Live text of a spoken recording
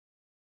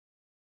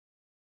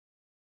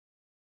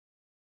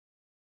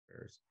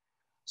prayers.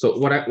 So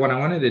what I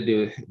wanted to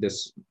do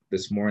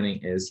this morning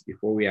is,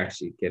 before we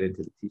actually get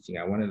into the teaching,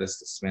 I wanted us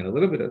to spend a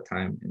little bit of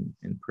time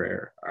in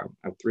prayer. I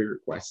have three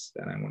requests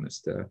that I want us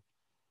to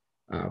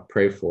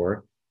pray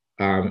for,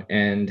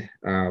 and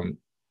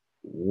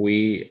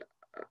we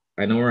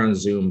I know we're on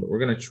Zoom, but we're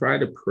going to try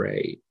to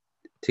pray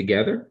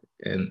together,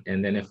 and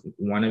then if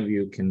one of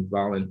you can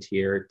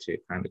volunteer to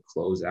kind of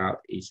close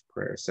out each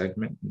prayer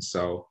segment, and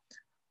so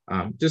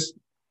just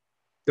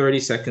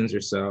 30 seconds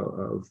or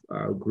so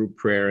of group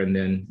prayer, and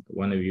then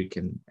one of you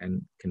can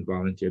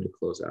volunteer to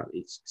close out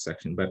each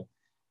section. But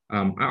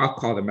I'll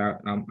call them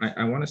out.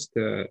 I want us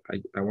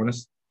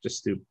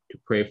just to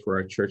pray for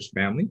our church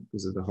family,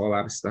 because there's a whole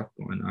lot of stuff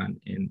going on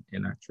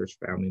in our church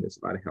family. There's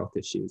a lot of health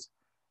issues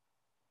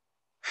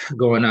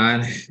going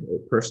on,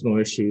 personal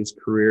issues,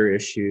 career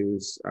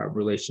issues,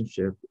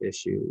 relationship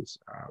issues,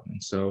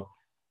 and so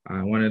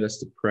I wanted us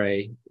to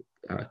pray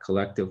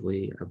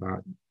collectively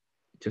about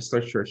just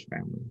our church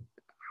family.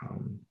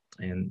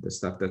 And the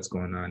stuff that's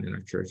going on in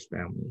our church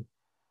family.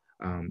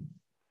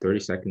 30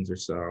 seconds or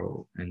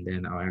so, and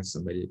then I'll ask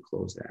somebody to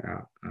close that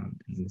out.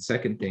 And the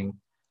second thing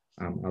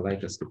I'd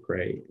like us to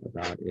pray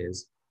about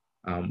is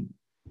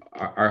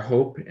our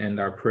hope and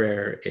our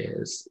prayer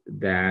is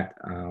that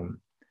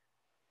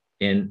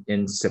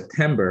in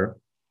September,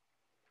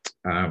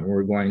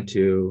 we're going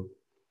to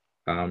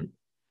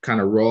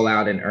kind of roll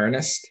out in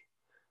earnest.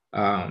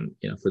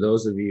 For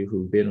those of you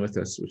who've been with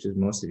us, which is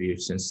most of you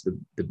since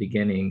the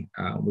beginning,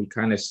 we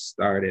kind of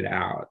started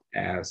out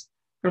as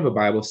kind of a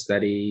Bible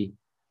study.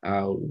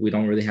 We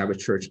don't really have a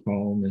church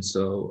home, and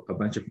so a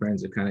bunch of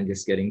friends are kind of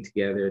just getting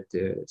together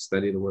to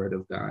study the Word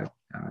of God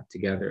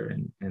together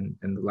and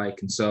the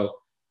like. And so,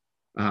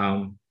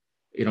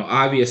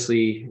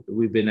 obviously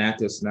we've been at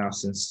this now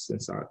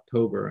since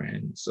October,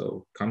 and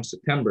so come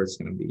September, it's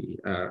going to be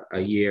a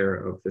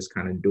year of just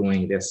kind of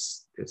doing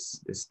this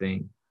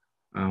thing.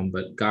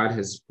 But God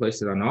has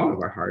placed it on all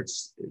of our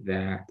hearts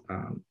that,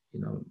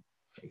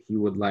 He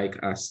would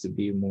like us to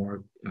be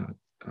more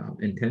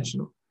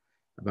intentional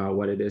about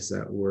what it is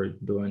that we're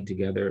doing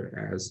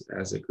together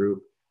as a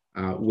group,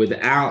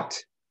 without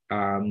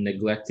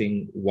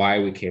neglecting why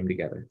we came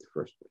together in the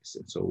first place.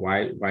 And so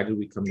why did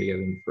we come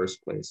together in the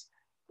first place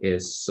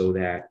is so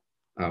that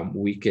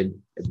we could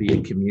be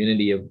a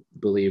community of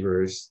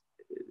believers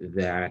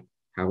that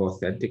have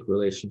authentic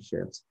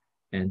relationships,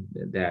 and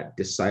that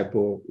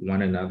disciple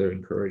one another,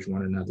 encourage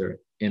one another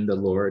in the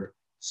Lord,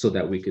 so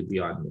that we could be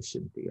on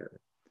mission together.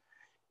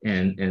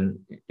 And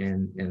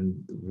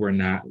we're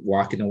not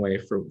walking away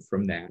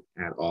from that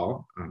at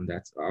all.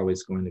 That's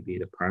always going to be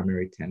the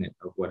primary tenet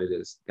of why it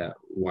is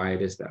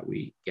that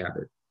we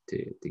gather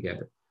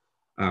together.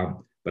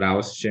 But I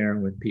was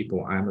sharing with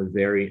people, I'm a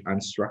very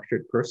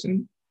unstructured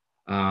person,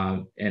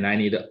 and I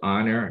need to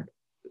honor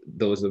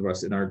those of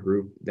us in our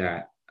group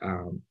that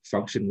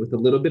function with a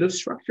little bit of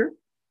structure.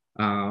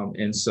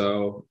 And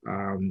so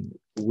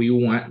we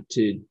want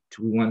to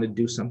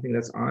do something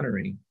that's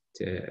honoring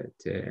to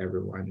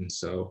everyone. And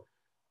so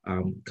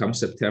come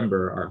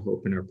September, our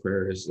hope and our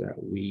prayer is that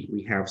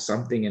we have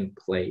something in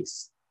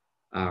place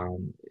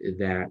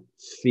that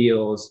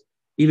feels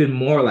even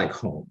more like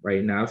home.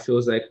 Right now, it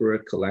feels like we're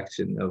a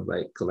collective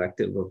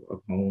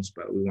of homes,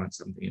 but we want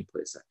something in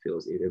place that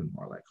feels even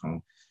more like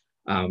home.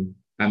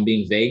 I'm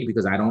being vague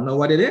because I don't know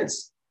what it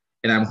is.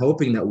 And I'm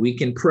hoping that we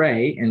can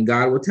pray and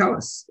God will tell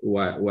us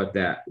what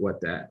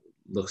that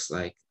looks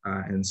like.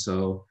 And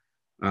so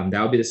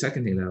that would be the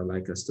second thing that I'd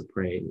like us to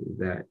pray,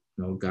 that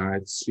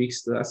God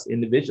speaks to us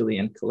individually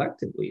and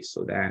collectively,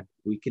 so that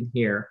we can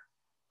hear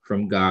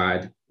from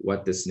God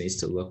what this needs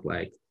to look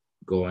like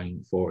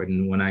going forward.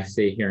 And when I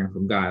say hearing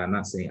from God, I'm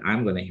not saying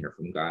I'm going to hear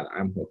from God.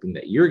 I'm hoping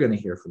that you're going to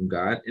hear from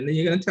God, and then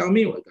you're going to tell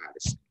me what God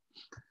is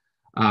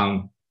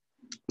saying.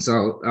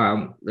 So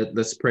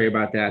let's pray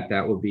about that.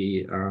 That will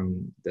be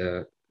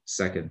the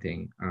second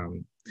thing.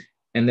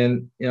 And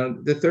then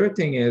the third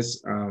thing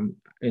is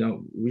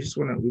we just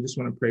want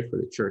to pray for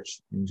the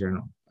church in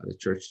general, the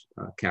church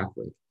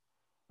Catholic,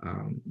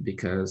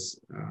 because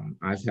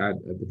I've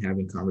been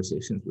having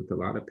conversations with a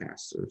lot of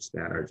pastors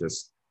that are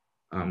just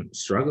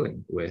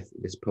struggling with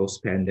this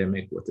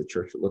post-pandemic, what the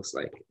church looks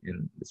like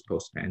in this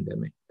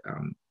post-pandemic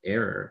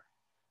era.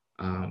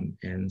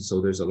 And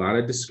so there's a lot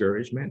of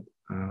discouragement.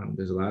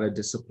 There's a lot of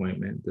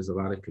disappointment. There's a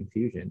lot of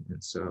confusion.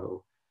 And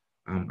so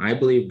I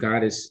believe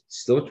God is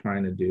still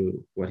trying to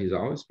do what He's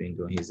always been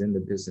doing. He's in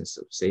the business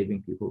of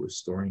saving people,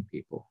 restoring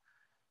people.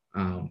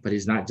 But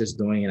He's not just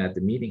doing it at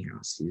the meeting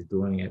house. He's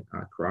doing it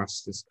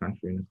across this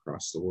country and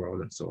across the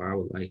world. And so I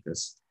would like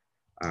us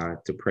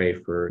to pray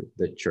for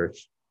the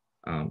church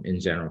in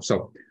general.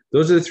 So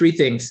those are the three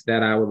things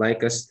that I would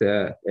like us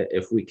to,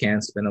 if we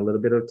can, spend a little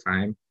bit of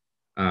time.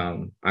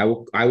 I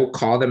will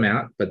call them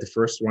out, but the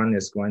first one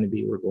is going to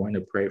be, we're going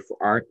to pray for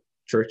our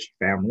church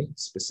family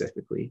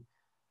specifically,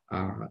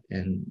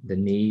 and the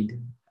need,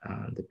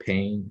 the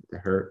pain, the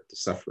hurt, the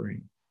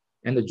suffering,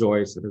 and the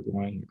joys that are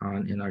going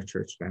on in our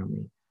church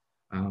family.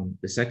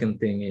 The second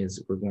thing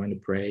is we're going to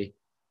pray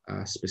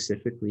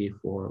specifically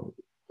for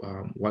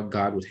what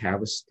God would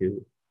have us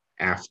do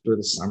after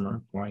the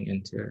summer, going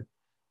into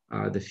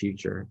the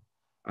future.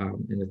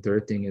 And the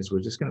third thing is we're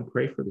just going to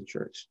pray for the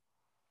Church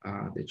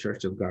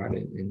of God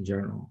in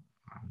general.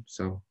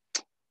 So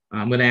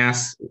I'm going to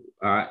ask,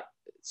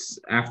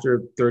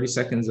 after 30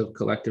 seconds of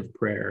collective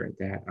prayer,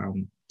 that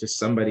just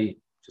somebody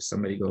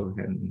go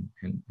ahead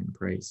and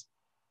praise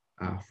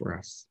for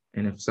us.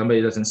 And if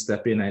somebody doesn't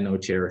step in, I know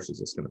Cherish is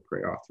just going to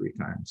pray all 3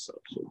 times. So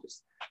she'll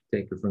just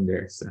take it from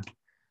there. So,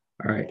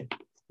 all right,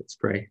 let's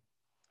pray.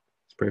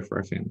 Let's pray for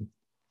our family.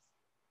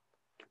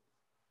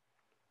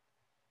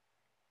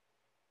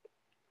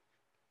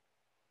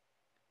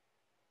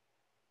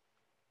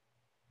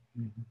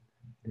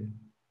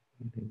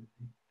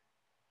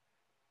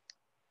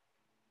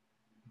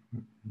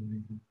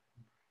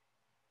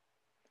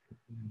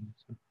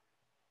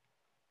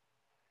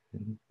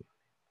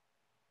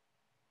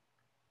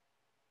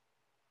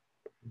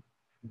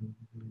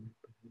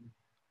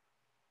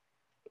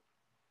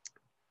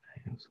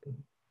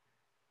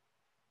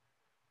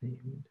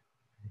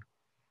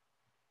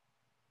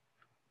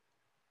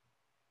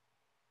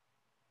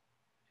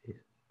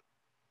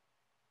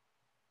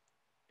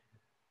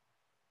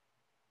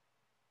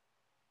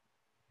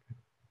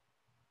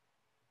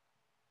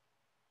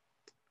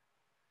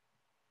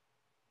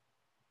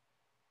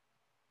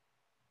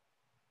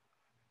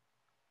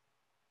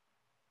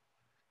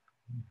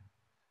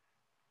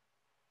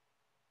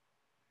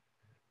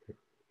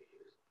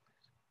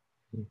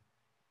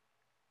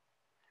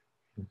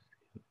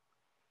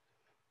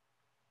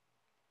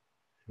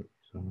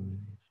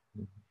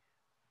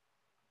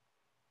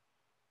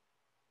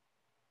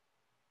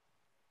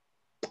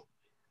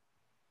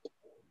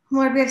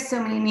 Lord, we have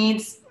so many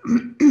needs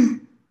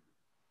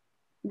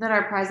that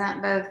are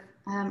present, both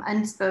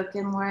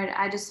unspoken. Lord,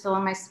 I just feel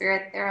in my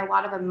spirit there are a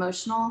lot of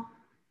emotional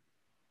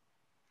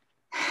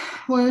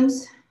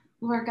wounds,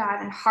 Lord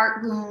God, and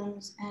heart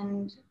wounds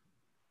and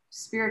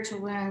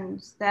spiritual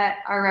wounds that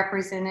are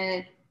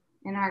represented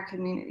in our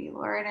community,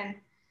 Lord. And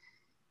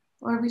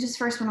Lord, we just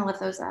first want to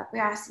lift those up. We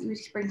ask that you would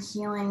bring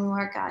healing,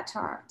 Lord God,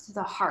 to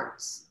the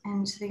hearts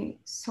and to the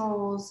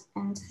souls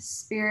and to the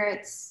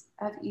spirits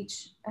of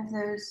each of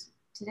those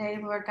today,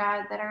 Lord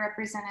God, that are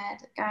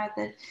represented. God,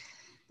 that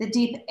the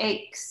deep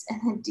aches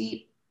and the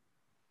deep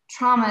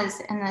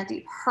traumas and the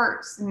deep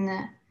hurts and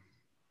the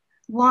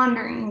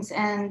wanderings.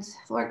 And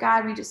Lord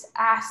God, we just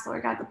ask,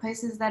 Lord God, the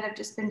places that have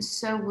just been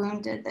so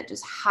wounded that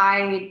just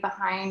hide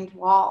behind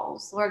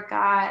walls, Lord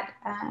God,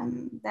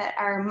 that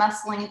are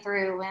muscling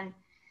through and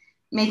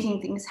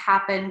making things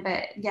happen,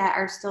 but yet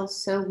are still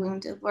so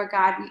wounded. Lord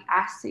God, we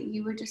ask that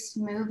you would just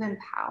move in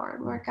power,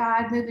 Lord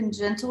God, move in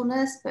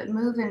gentleness, but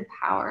move in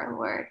power,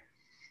 Lord.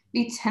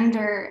 Be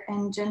tender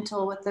and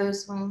gentle with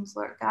those wounds,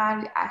 Lord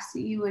God. We ask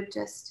that you would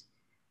just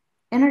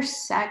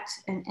intersect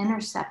and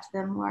intercept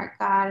them, Lord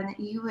God, and that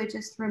you would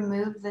just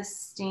remove the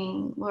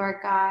sting, Lord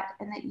God,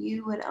 and that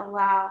you would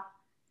allow,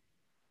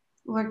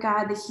 Lord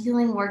God, the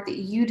healing work that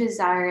you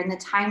desire and the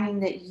timing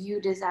that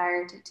you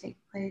desire to take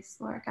place,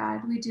 Lord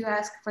God. We do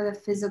ask for the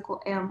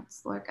physical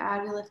ailments, Lord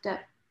God. We lift up,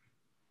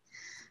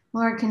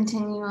 Lord,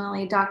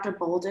 continually Dr.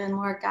 Bolden,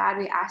 Lord God.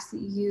 We ask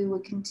that you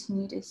would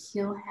continue to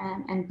heal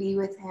him and be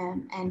with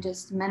him and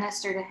just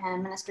minister to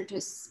him, minister to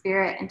his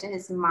spirit and to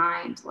his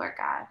mind, Lord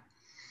God.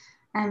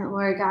 And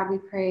Lord God, we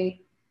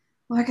pray,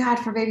 Lord God,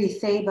 for baby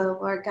Thabo,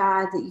 Lord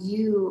God, that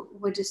you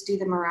would just do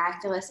the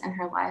miraculous in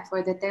her life,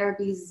 Lord, that there would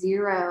be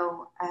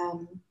zero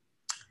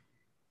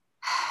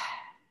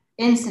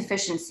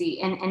insufficiency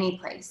in any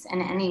place,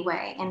 in any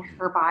way, in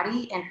her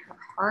body, in her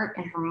heart,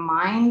 in her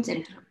mind,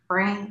 in her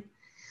brain.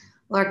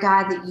 Lord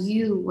God, that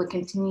you would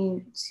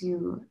continue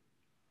to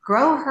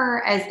grow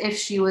her as if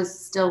she was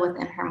still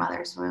within her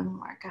mother's womb,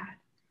 Lord God.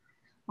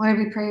 Lord,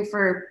 we pray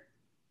for,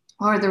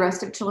 Lord, the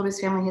rest of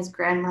Chilobe's family, his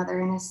grandmother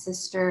and his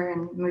sister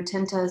and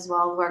Mutenta as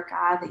well, Lord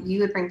God, that you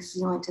would bring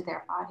healing to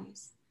their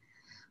bodies.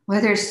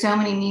 Lord, there's so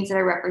many needs that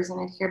are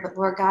represented here, but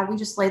Lord God, we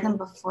just lay them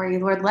before you.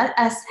 Lord, let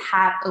us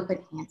have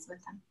open hands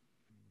with them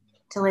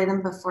to lay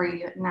them before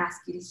you and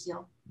ask you to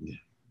heal. Yeah.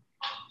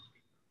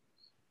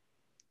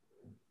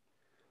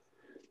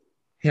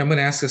 I'm going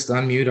to ask us to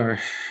unmute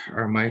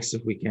our mics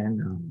if we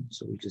can,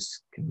 so we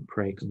just can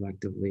pray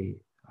collectively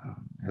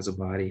as a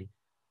body.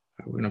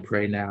 We're going to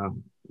pray now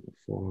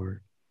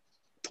for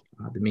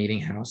the meeting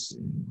house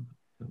and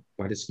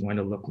what it's going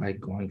to look like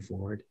going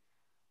forward.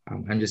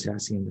 I'm just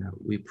asking that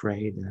we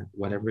pray that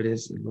whatever it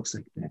is, it looks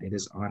like that it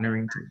is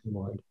honoring to the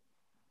Lord,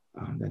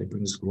 that it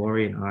brings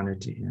glory and honor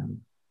to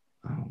him,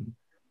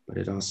 but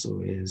it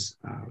also is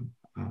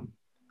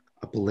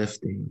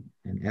uplifting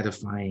and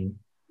edifying,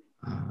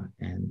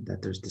 and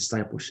that there's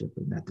discipleship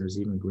and that there's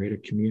even greater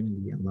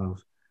community and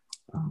love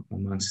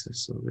amongst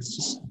us. So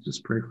let's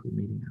just pray for the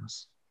meeting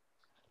house.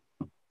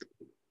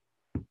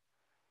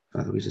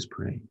 Father, we just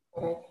pray.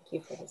 Lord, I thank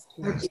you for this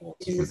community.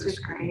 Jesus,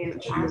 we pray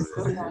and ask,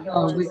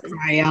 Lord, we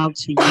cry out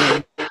to you.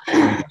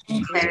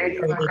 Pray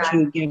that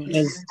you give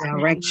us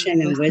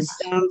direction and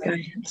wisdom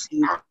and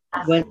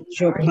what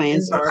your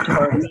plans are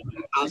for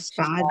meeting house,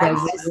 God, that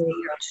we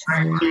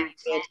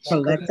will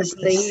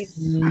collectively,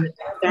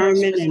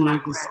 discernment and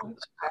understanding.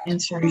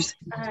 answers.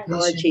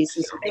 Lord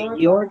Jesus, may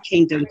your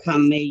kingdom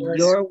come, may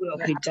your will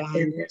be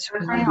done.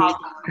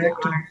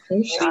 We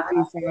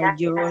desire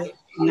your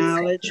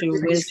knowledge,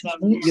 your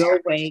wisdom, your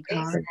way,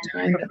 God.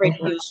 I pray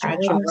that you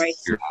stretch your right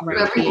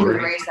hand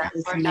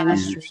this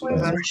ministry,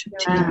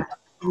 God.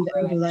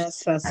 And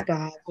bless us,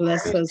 God.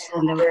 Bless us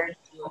in the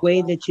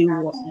way that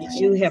you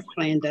have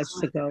planned us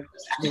to go.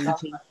 In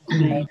Jesus'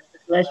 name.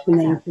 Bless your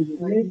name for your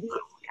goodness,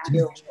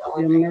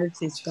 your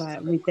mercies,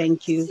 God. We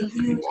thank you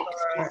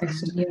for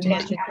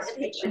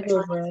protection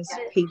over us.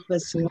 Keep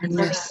us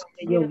under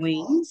your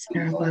wings.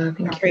 I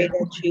pray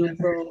that you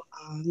will,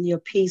 your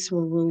peace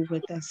will rule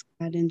with us,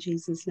 God, in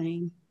Jesus'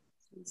 name.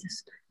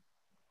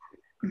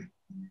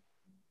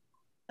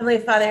 Heavenly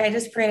Father, I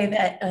just pray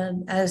that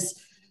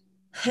as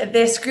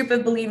this group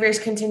of believers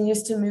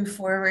continues to move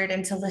forward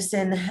and to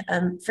listen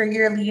for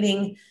your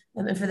leading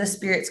and for the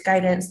Spirit's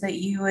guidance, that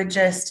you would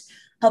just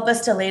help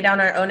us to lay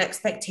down our own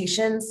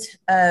expectations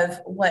of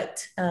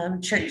what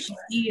church should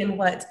be and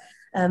what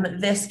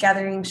this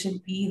gathering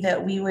should be,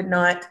 that we would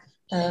not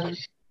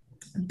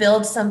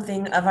build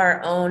something of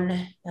our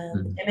own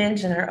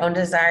image and our own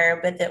desire,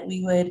 but that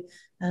we would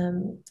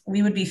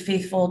be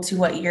faithful to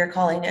what you're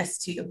calling us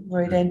to,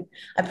 Lord. And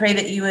I pray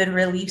that you would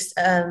release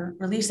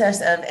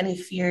us of any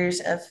fears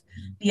of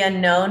the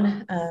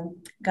unknown.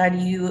 God,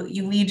 you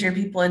lead your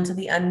people into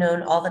the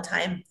unknown all the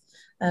time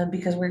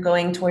because we're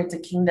going towards a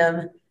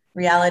kingdom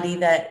reality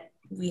that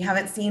we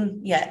haven't seen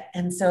yet.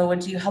 And so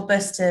would you help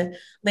us to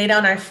lay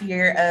down our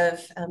fear of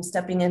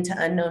stepping into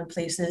unknown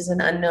places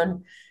and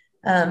unknown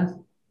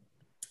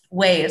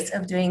ways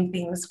of doing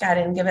things, God,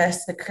 and give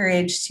us the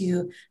courage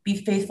to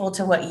be faithful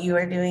to what you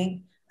are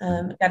doing.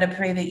 God, I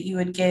pray that you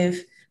would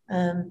give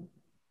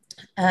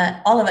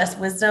all of us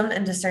wisdom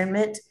and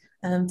discernment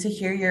to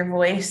hear your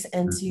voice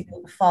and to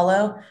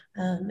follow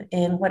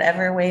in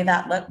whatever way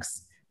that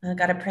looks.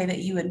 God, I pray that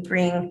you would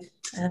bring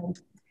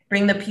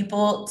the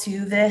people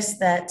to this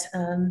that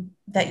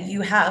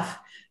you have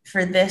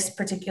for this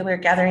particular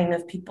gathering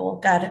of people.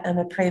 God,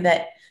 I pray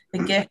that the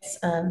gifts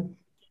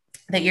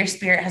that your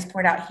Spirit has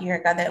poured out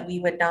here, God, that we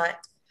would not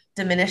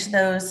diminish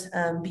those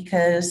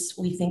because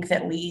we think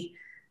that we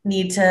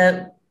need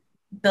to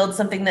build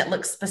something that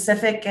looks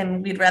specific,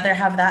 and we'd rather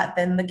have that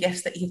than the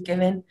gifts that you've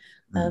given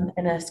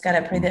in us. God,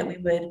 I pray that we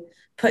would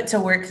put to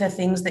work the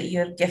things that you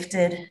have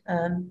gifted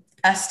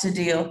us to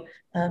do,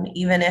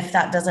 even if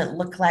that doesn't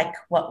look like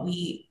what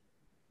we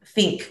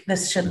think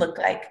this should look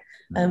like.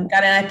 God,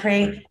 and I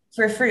pray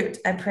for fruit.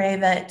 I pray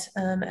that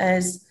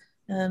as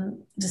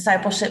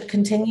discipleship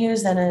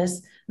continues and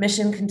as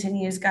mission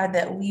continues, God,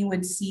 that we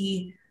would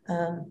see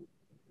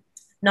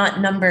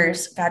not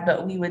numbers, God,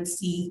 but we would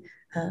see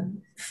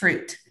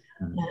fruit.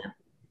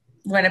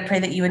 Lord, I pray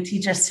that you would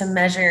teach us to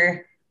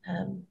measure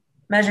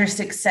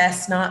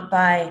success not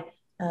by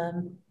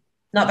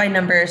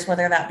numbers,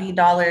 whether that be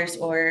dollars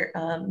or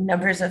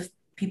numbers of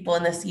people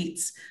in the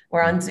seats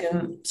or on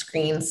Zoom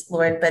screens,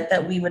 Lord, but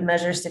that we would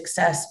measure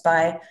success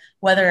by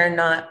whether or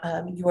not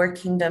your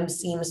kingdom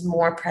seems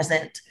more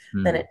present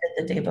than it did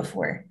the day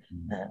before.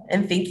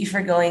 And thank you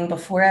for going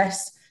before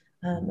us.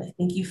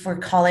 Thank you for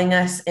calling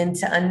us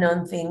into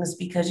unknown things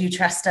because you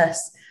trust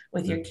us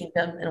with your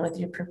kingdom and with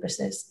your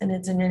purposes. And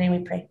it's in your name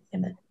we pray.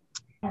 Amen.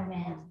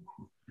 Amen.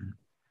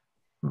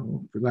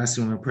 Well, the last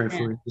thing I want to pray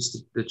for is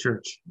just the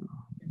church.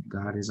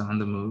 God is on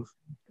the move.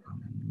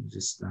 We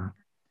just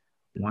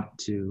want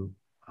to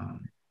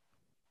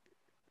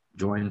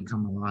join and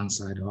come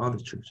alongside all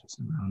the churches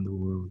around the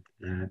world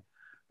that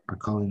are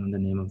calling on the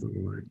name of the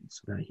Lord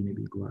so that he may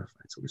be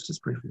glorified. So let's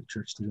just pray for the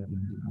church together.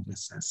 And I'll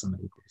just ask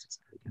somebody to close this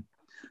out again.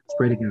 Let's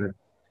pray together.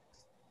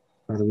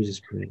 Father, we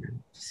just pray.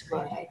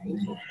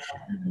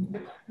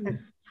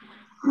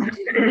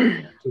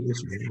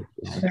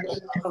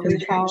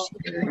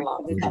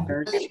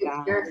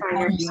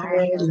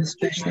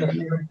 Especially in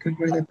America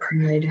where the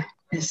pride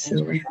is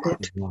so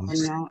rampant.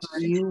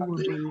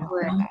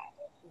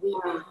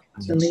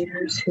 The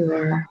leaders who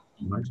are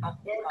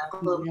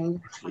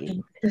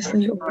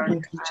especially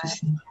open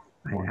consciously.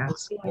 I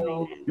ask.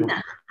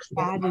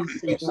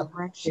 Guidance and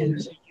direction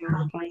to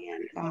your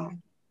plan, God.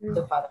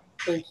 Have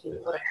pride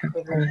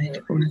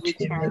or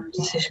to make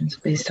decisions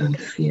based on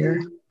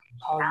fear.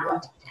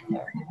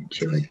 That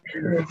you would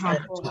purify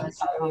us.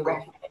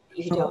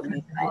 You don't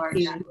need our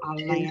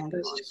land.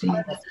 Us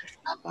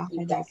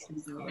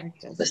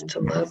to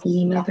love one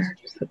another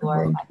so the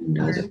world can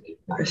know that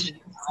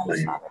Christians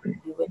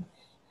you would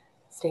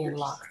stay in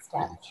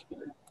lockstep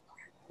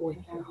with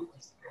your Holy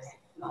Spirit,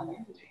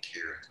 Father.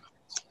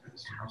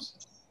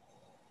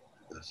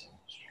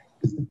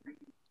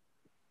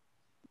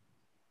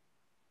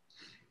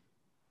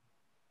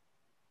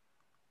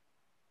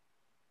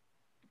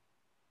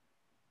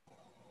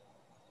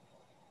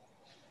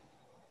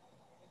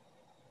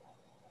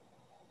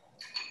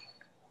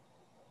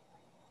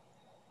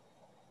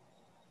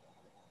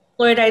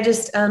 Lord, I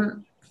just,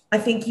 I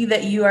thank you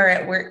that you are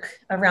at work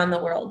around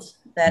the world,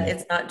 that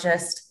it's not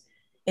just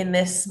in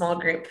this small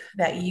group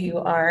that you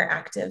are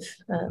active,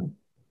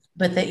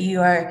 but that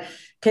you are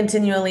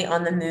continually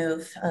on the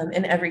move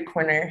in every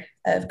corner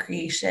of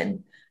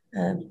creation.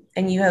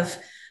 And you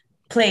have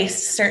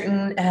placed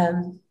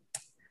certain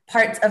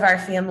parts of our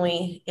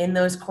family in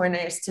those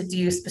corners to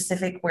do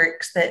specific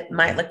works that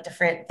might look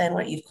different than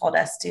what you've called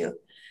us to.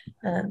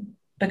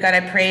 But God,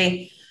 I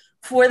pray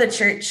for the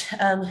church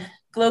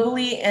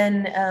globally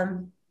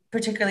and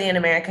particularly in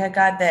America,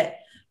 God, that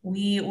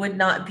we would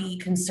not be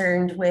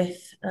concerned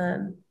with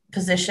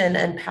position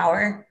and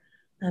power,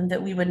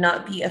 that we would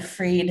not be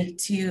afraid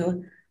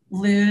to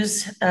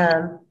lose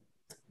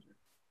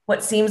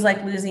what seems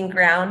like losing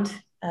ground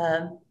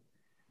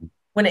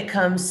when it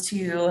comes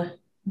to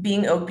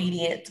being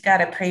obedient. God,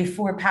 I pray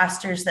for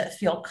pastors that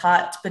feel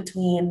caught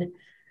between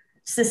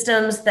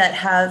systems that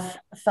have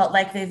felt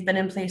like they've been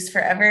in place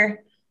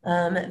forever,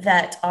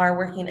 that are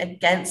working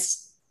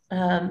against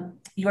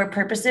your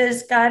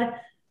purposes, God,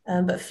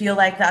 but feel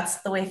like that's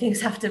the way things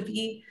have to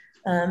be.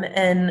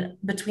 And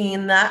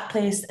between that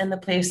place and the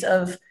place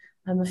of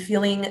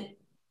feeling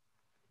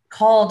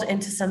called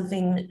into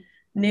something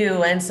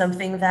new and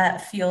something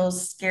that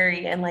feels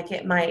scary and like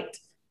it might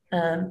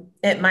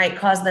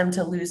cause them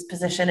to lose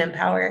position and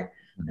power.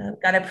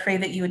 God, I pray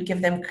that you would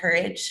give them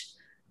courage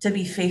to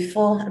be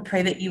faithful. I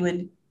pray that you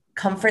would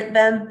comfort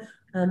them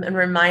and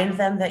remind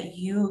them that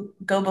you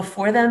go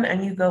before them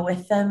and you go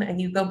with them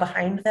and you go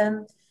behind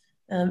them.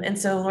 And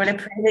so, Lord, I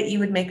pray that you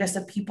would make us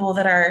a people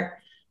that are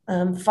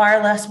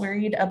far less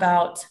worried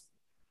about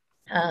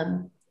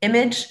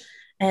image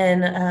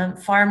and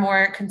far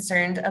more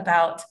concerned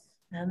about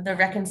the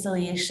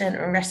reconciliation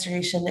or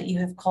restoration that you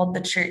have called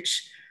the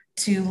church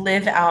to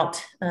live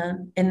out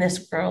in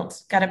this world.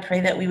 God, I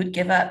pray that we would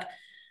give up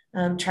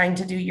trying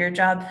to do your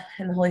job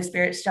and the Holy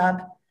Spirit's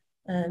job,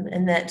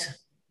 and that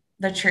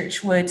the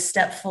church would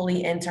step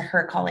fully into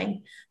her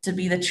calling to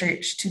be the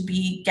church, to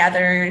be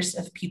gatherers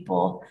of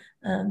people,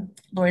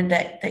 Lord,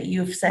 that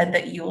you've said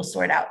that you will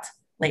sort out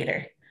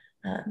later.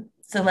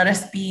 So let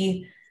us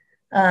be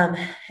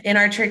in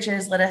our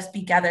churches, let us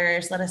be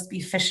gatherers, let us be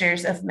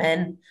fishers of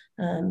men,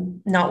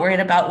 not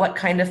worried about what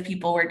kind of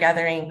people we're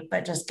gathering,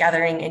 but just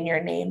gathering in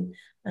your name,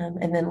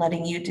 and then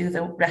letting you do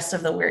the rest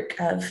of the work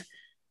of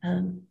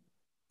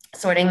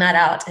sorting that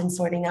out and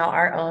sorting out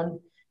our own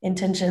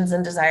intentions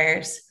and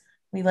desires.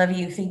 We love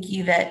you. Thank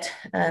you that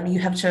you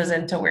have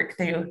chosen to work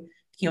through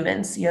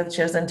humans. You have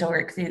chosen to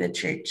work through the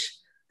church.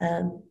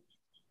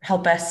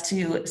 Help us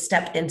to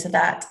step into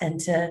that and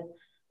to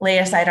lay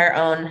aside our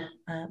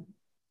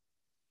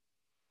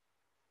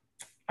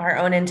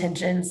own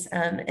intentions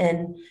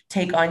and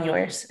take on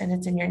yours. And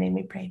it's in your name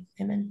we pray.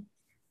 Amen.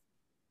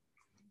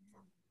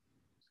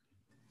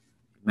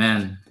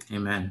 Amen.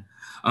 Amen.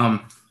 We're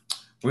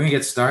going to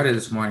get started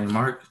this morning.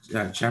 Mark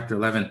chapter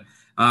 11.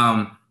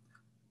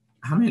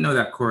 How many know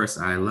that chorus?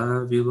 I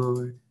love you,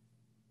 Lord,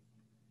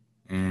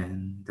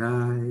 and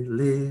I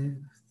lift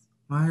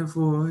my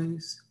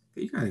voice.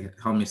 You got to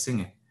help me sing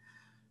it.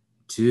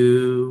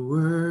 To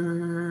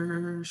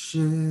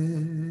worship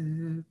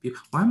you.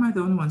 Why am I the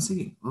only one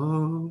singing?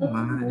 Oh,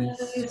 my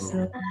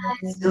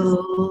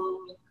soul.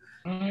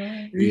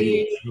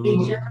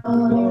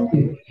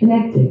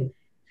 Connected.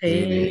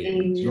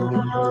 Take joy,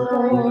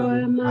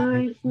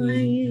 my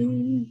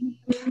friend,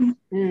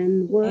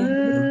 and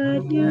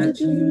what you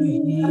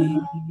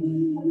do,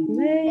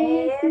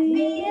 make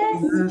me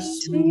a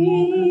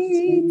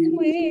sweet,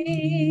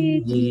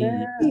 sweet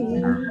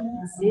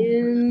sound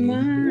in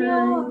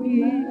my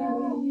ear.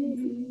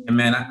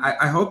 Amen.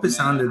 I hope it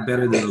sounded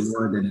better to the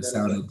Lord than it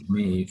sounded to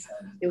me.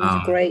 It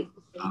was great.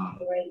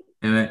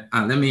 Amen.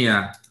 Let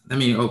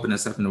me open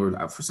this up in the Word.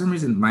 For some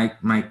reason,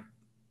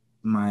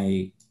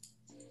 my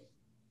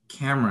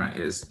camera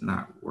is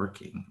not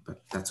working,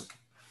 but that's okay.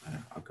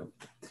 I'll go.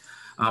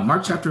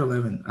 Mark chapter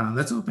 11.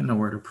 Let's open the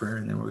word of prayer,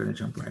 and then we're going to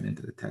jump right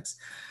into the text.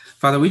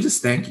 Father, we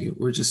just thank you.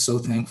 We're just so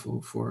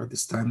thankful for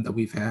this time that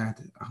we've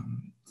had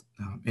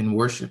in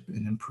worship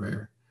and in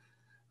prayer.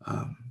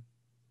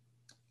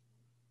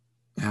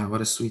 What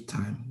a sweet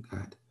time,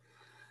 God.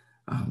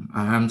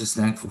 I'm just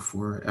thankful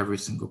for every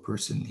single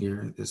person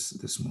here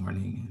this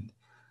morning,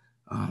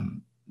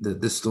 and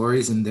the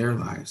stories in their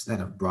lives that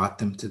have brought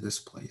them to this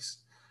place,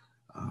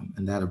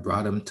 and that have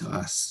brought them to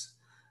us,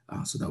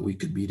 so that we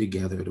could be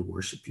together to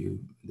worship you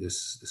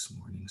this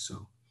morning.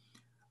 So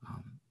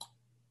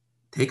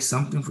take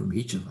something from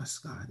each of us,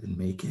 God, and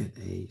make it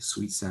a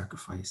sweet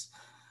sacrifice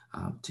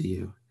to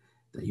you,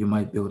 that you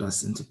might build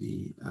us into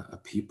be a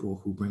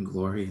people who bring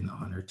glory and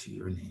honor to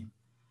your name,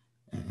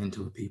 and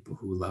into a people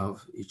who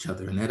love each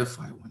other and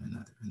edify one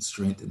another and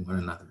strengthen one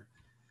another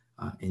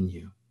in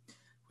you.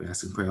 We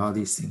ask and pray all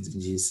these things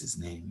in Jesus'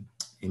 name.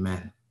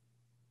 Amen.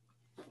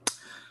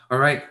 All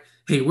right.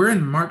 Hey, we're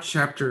in Mark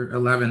chapter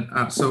 11.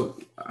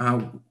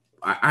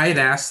 I had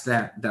asked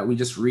that we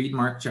just read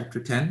Mark chapter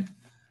 10.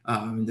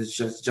 Let's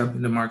just jump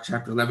into Mark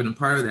chapter 11. And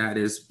part of that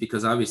is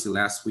because obviously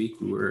last week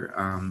we were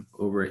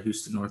over at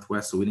Houston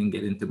Northwest, so we didn't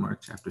get into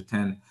Mark chapter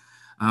 10.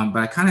 But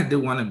I kind of did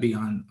want to be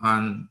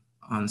on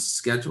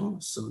schedule,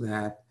 so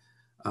that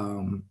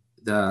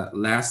the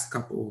last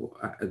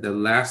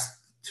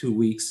 2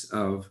 weeks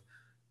of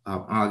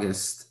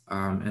August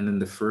and then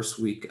the first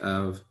week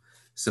of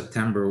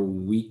September,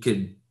 we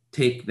could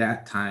take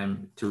that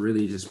time to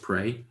really just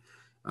pray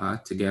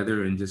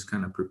together and just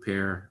kind of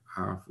prepare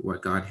for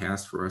what God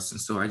has for us.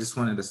 And so I just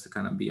wanted us to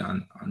kind of be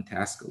on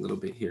task a little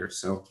bit here.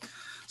 So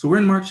we're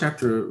in Mark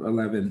chapter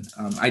 11.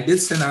 I did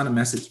send out a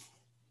message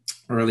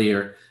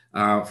earlier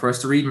for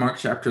us to read Mark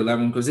chapter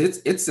 11, because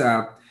it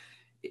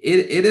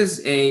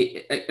is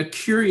a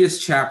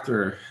curious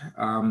chapter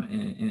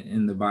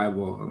in the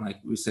Bible, like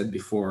we said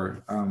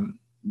before,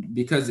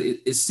 because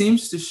it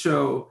seems to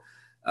show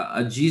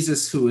a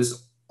Jesus who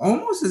is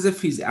almost as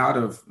if he's out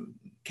of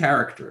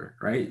character,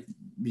 right?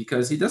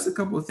 Because he does a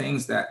couple of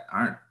things that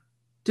aren't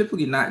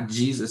typically not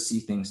Jesus-y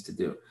things to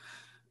do.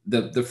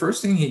 The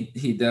first thing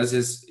he does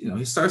is,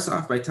 he starts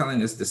off by telling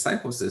his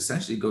disciples to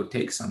essentially go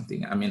take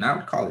something. I mean, I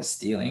would call it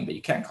stealing, but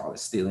you can't call it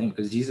stealing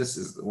because Jesus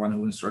is the one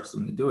who instructs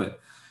them to do it.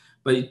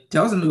 But he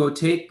tells them to go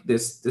take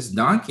this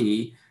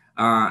donkey,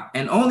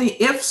 and only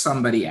if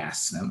somebody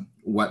asks them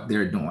what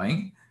they're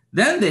doing,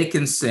 then they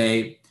can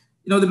say,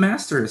 the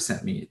master has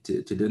sent me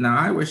to do. Now,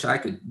 I wish I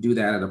could do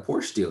that at a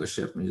Porsche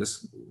dealership and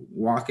just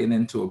walk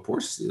into a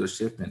Porsche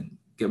dealership and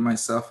get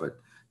myself a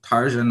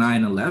Targa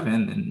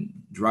 911 and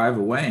drive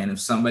away. And if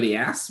somebody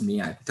asks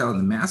me, I tell them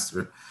the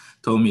master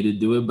told me to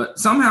do it. But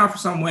somehow, for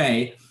some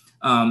way,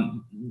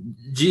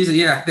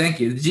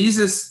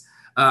 Jesus,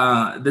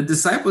 the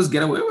disciples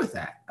get away with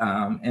that.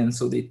 And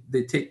so they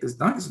take this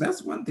donkey. So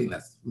that's one thing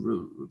that's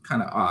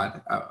kind of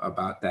odd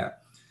about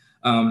that.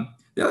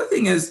 The other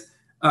thing is,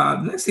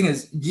 the next thing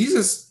is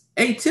Jesus,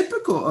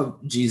 atypical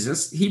of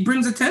Jesus, he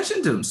brings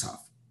attention to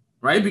himself,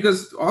 right?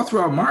 Because all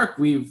throughout Mark,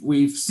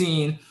 we've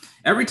seen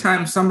every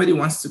time somebody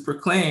wants to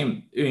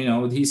proclaim,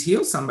 he's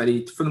healed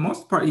somebody, for the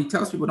most part, he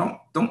tells people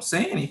don't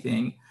say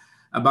anything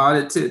about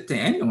it to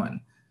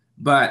anyone.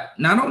 But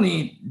not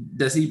only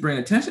does he bring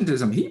attention to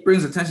himself, he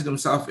brings attention to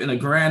himself in a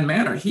grand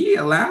manner. He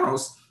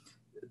allows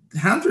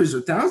hundreds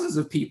or thousands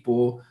of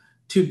people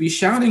to be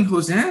shouting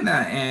Hosanna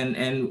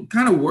and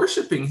kind of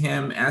worshiping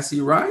him as he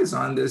rides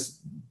on this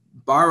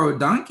borrowed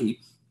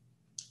donkey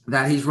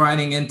that he's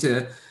riding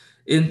into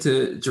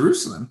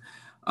Jerusalem.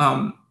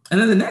 And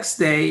then the next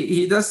day,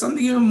 he does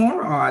something even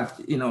more odd.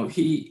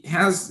 He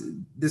has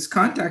this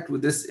contact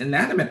with this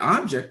inanimate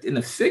object in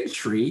a fig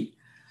tree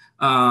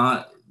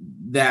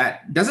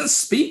that doesn't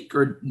speak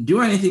or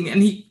do anything,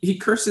 and he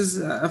curses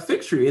a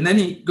fig tree. And then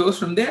he goes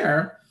from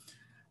there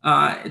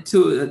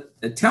to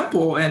a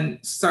temple and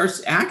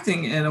starts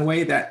acting in a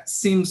way that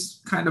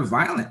seems kind of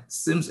violent,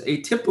 seems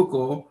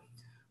atypical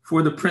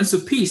for the Prince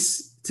of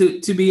Peace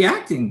to be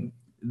acting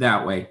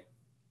that way.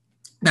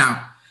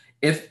 Now,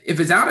 if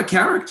it's out of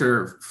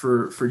character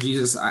for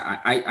Jesus,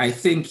 I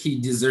think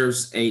he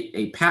deserves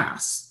a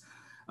pass,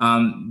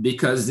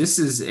 because this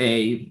is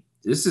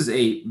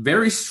a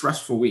very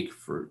stressful week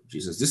for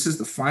Jesus. This is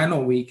the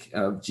final week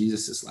of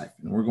Jesus's life,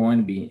 and we're going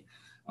to be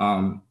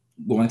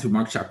going through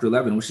Mark chapter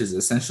 11, which is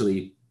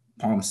essentially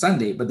Palm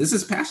Sunday, but this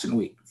is Passion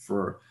Week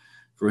for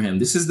him.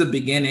 This is the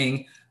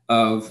beginning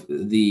of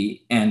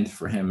the end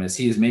for him as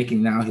he is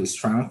making now his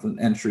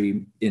triumphant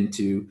entry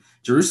into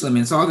Jerusalem.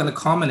 And it's all going to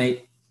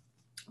culminate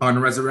on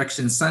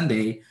Resurrection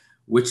Sunday,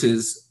 which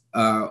is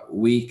a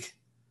week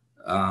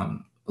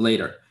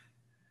later.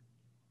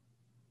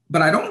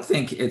 But I don't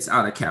think it's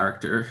out of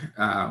character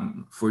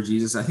for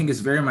Jesus. I think it's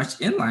very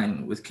much in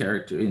line with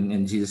character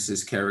in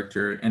Jesus's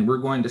character, and we're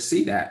going to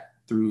see that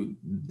through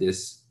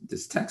this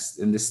text.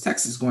 And this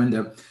text is going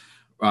to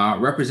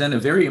represent a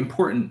very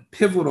important,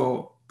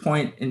 pivotal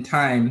point in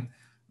time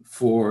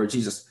for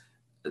Jesus.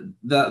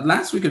 The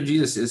last week of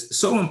Jesus is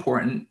so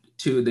important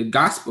to the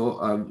gospel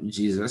of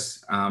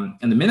Jesus and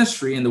the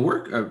ministry and the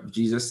work of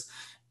Jesus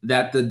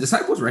that the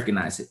disciples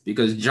recognize it,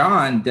 because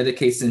John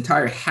dedicates the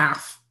entire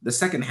the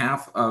second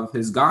half of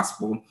his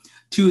gospel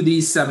to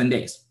these 7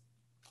 days.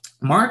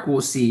 Mark,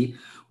 we'll see,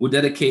 will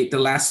dedicate the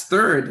last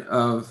third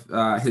of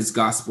his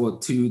gospel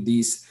to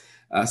these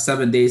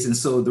 7 days. And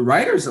so the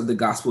writers of the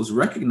gospels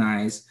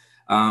recognize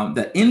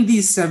that in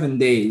these 7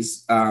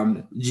 days,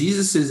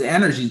 Jesus's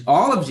energies,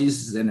 all of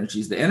Jesus's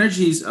energies, the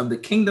energies of the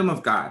kingdom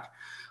of God,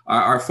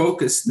 are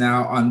focused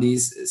now on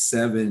these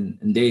 7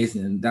 days.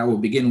 And that will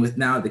begin with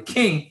now the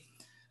king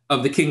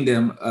of the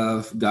kingdom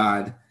of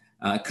God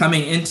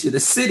coming into the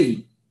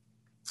city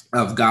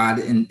of God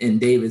in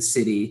David's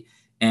city,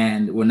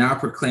 and will now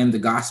proclaim the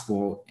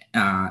gospel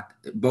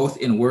both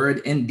in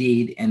word and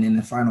deed, and in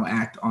the final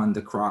act on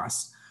the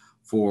cross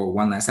for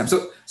one last time.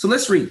 So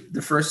let's read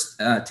the first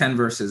 10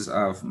 verses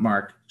of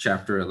Mark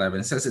chapter 11.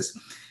 It says this: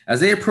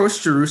 as they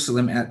approached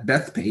Jerusalem at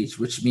Bethpage,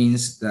 which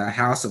means the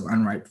house of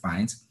unripe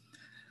vines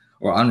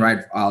or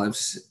unripe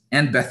olives,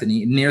 and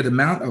Bethany, near the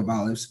Mount of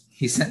Olives,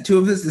 he sent 2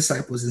 of his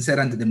disciples and said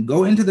unto them,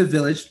 go into the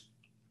village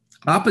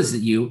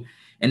opposite you,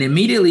 and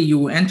immediately you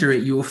will enter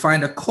it, you will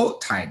find a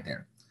colt tied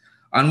there,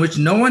 on which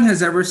no one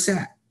has ever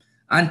sat.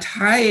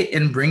 Untie it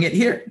and bring it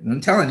here.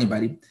 Don't tell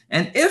anybody.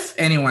 And if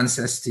anyone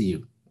says to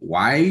you,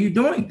 why are you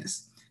doing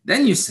this?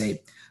 Then you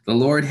say, the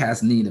Lord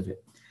has need of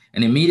it.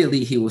 And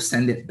immediately he will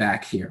send it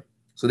back here.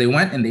 So they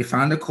went and they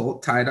found a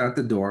colt tied out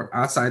the door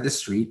outside the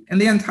street, and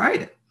they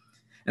untied it.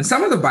 And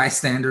some of the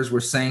bystanders were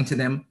saying to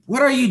them,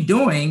 what are you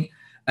doing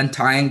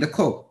untying the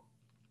colt,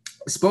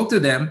 spoke to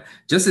them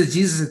just as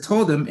Jesus had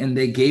told them, and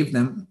they gave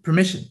them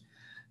permission.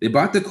 They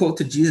brought the colt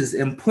to Jesus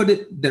and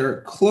put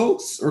their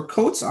cloaks or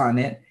coats on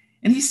it,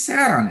 and he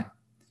sat on it.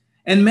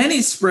 And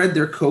many spread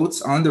their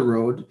coats on the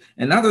road,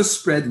 and others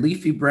spread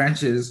leafy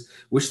branches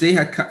which they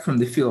had cut from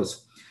the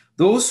fields.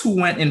 Those who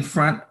went in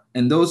front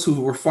and those who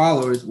were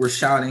followers were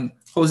shouting,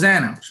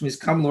 Hosanna, which means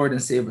come, Lord,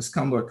 and save us.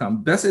 Come, Lord,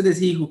 come. Blessed is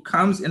he who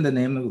comes in the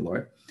name of the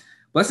Lord.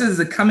 Blessed is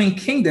the coming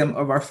kingdom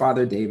of our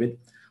father David.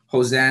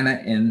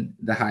 Hosanna in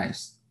the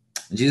highest.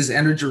 And Jesus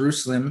entered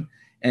Jerusalem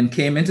and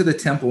came into the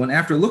temple. And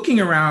after looking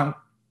around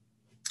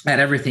at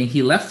everything,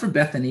 he left for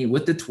Bethany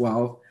with the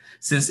 12,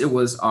 since it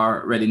was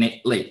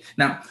already late.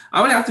 Now,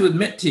 I would have to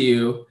admit to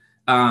you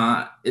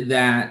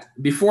that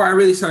before I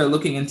really started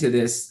looking into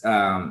this,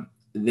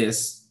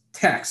 this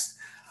text,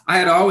 I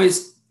had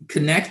always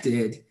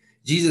connected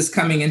Jesus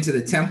coming into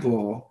the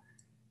temple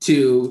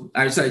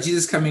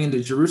Jesus coming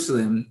into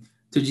Jerusalem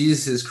to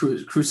Jesus's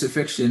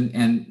crucifixion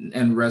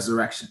and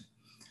resurrection.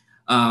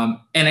 And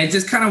it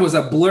just kind of was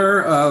a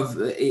blur of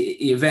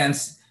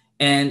events.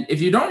 And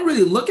if you don't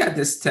really look at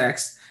this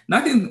text,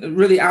 nothing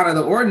really out of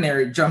the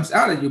ordinary jumps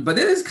out at you, but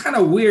it is kind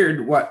of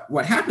weird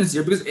what happens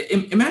here, because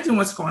imagine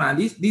what's going on.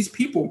 These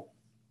people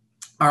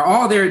are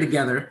all there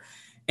together,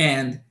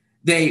 and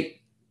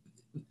they,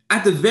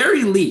 at the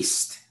very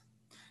least,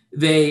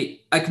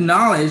 they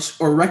acknowledge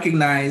or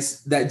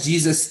recognize that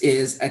Jesus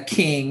is a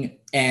king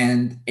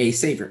and a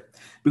savior,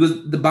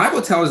 because the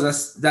Bible tells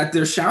us that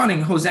they're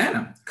shouting,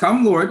 Hosanna,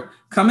 come, Lord,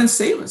 come and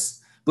save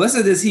us.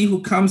 Blessed is he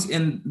who comes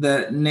in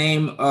the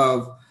name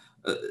of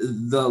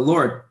the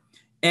Lord.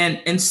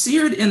 And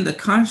seared in the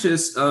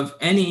conscience of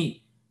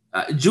any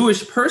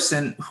Jewish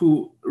person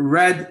who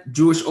read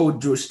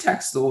old Jewish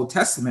texts, the Old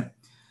Testament,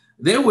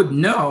 they would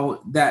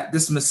know that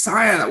this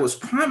Messiah that was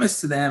promised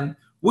to them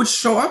would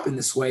show up in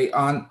this way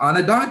on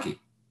a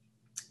donkey.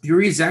 If you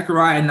read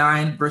Zechariah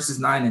 9, verses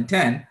 9 and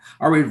 10,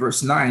 I'll read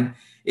verse 9,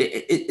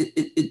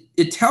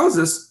 it tells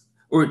us,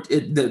 or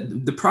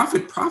the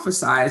prophet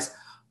prophesies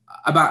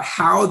about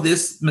how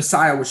this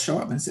Messiah would show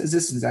up. And it says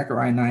this in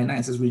Zechariah 9, 9,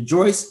 it says,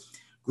 rejoice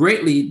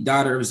greatly,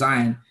 daughter of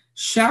Zion.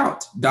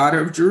 Shout,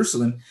 daughter of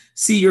Jerusalem.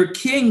 See, your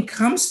king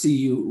comes to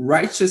you,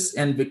 righteous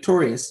and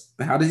victorious.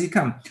 But how does he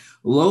come?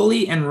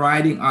 Lowly and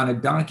riding on a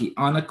donkey,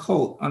 on a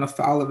colt, on a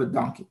foal of a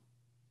donkey.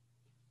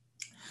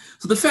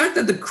 So the fact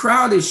that the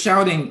crowd is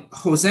shouting,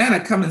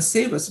 Hosanna, come and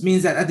save us,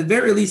 means that at the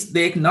very least,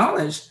 they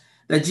acknowledge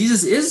that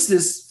Jesus is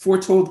this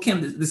foretold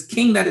king, this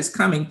king that is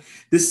coming,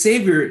 this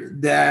savior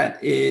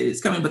that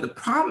is coming. But the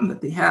problem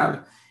that they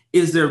have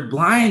is they're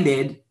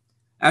blinded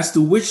as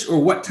to which or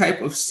what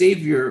type of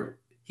savior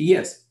he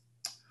is.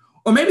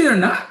 Or maybe they're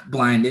not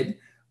blinded,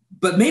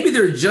 but maybe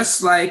they're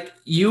just like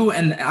you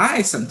and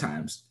I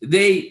sometimes.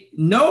 They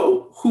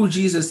know who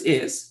Jesus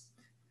is,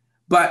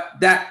 but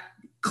that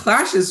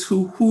clashes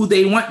who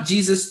they want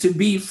Jesus to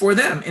be for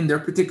them in their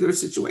particular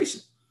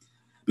situation.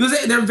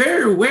 Because they're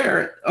very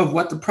aware of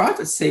what the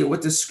prophets say,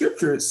 what the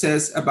scripture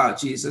says about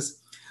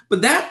Jesus,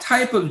 but that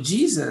type of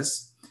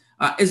Jesus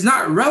is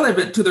not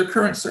relevant to their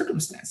current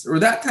circumstance, or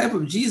that type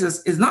of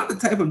Jesus is not the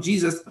type of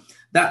Jesus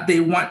that they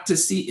want to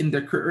see in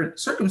their current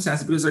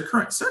circumstance, because their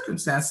current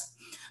circumstance,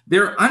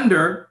 they're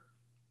under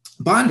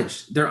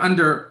bondage, they're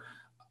under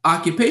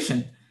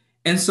occupation.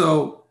 And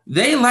so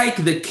they like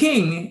the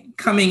king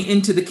coming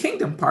into the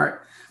kingdom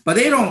part, but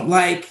they don't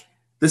like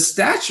the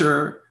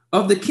stature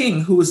of the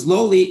king who is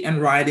lowly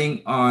and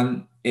riding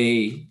on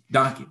a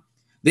donkey.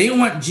 They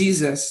want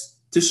Jesus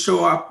to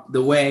show up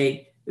the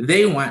way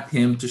they want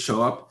him to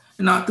show up,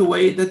 not the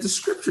way that the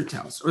scripture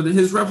tells, or that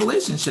his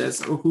revelation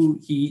says, or who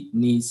he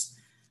needs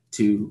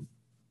to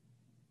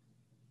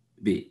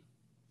be.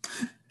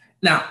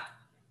 Now,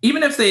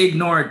 even if they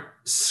ignored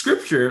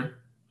scripture,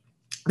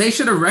 they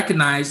should have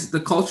recognized the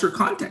cultural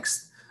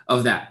context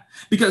of that.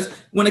 Because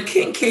when a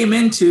king came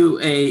into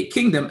a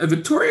kingdom, a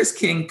victorious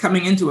king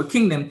coming into a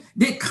kingdom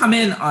didn't come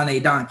in on a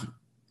donkey.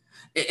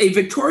 A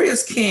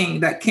victorious king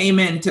that came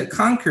in to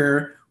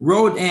conquer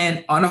rode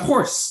in on a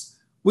horse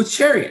with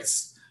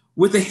chariots,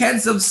 with the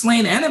heads of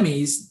slain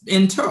enemies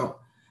in tow,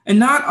 and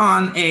not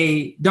on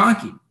a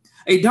donkey.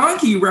 A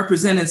donkey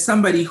represented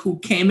somebody who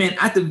came in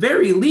at the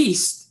very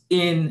least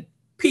in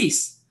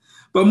peace,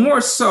 but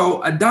more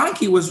so, a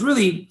donkey was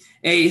really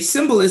a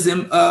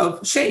symbolism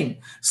of shame.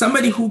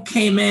 Somebody who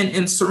came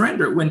in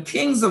surrender. When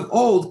kings of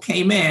old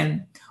came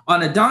in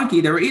on a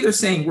donkey, they were either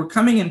saying, we're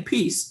coming in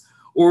peace,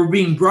 or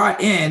being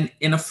brought in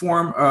a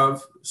form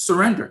of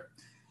surrender.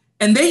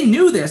 And they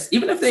knew this,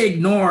 even if they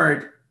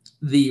ignored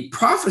the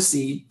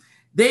prophecy.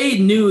 They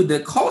knew the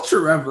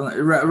cultural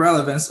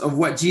relevance of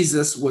what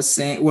Jesus was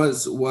saying,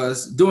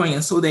 was doing.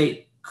 And so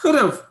they could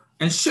have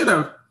and should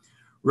have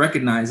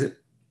recognized it,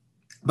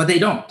 but they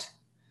don't.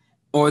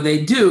 Or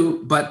they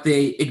do, but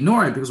they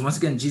ignore it, because once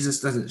again, Jesus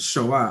doesn't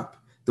show up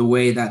the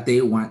way that they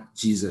want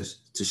Jesus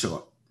to show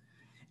up.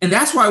 And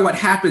that's why what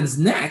happens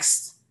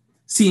next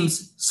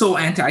seems so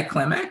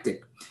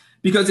anticlimactic,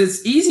 because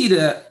it's easy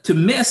to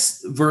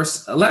miss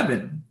verse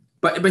 11.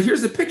 But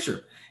here's the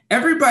picture.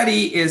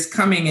 Everybody is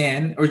coming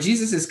in, or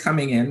Jesus is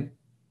coming in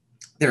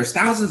there's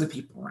thousands of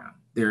people around.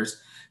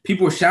 There's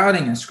people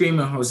shouting and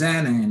screaming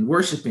Hosanna and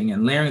worshiping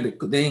and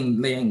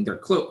laying their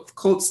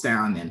coats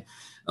down and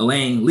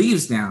laying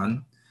leaves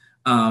down.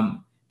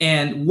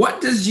 And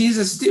what does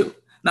Jesus do?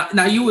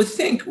 Now you would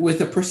think with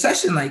a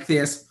procession like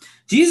this,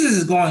 Jesus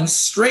is going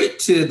straight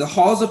to the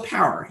halls of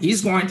power.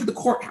 He's going to the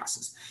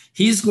courthouses.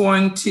 He's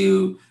going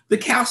to the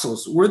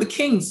castles where the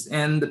kings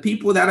and the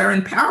people that are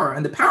in power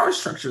and the power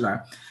structures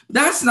are.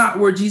 That's not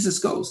where Jesus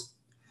goes.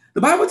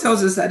 The Bible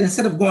tells us that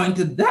instead of going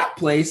to that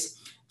place,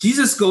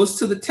 Jesus goes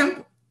to the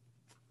temple.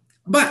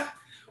 But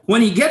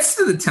when he gets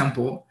to the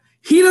temple,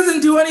 he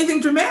doesn't do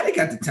anything dramatic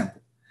at the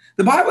temple.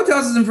 The Bible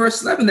tells us in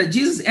verse 11 that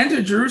Jesus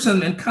entered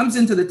Jerusalem and comes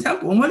into the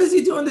temple. And what does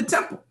he do in the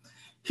temple?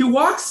 He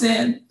walks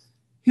in,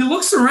 he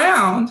looks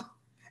around,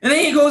 and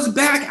then he goes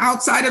back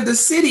outside of the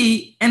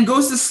city and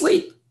goes to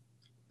sleep.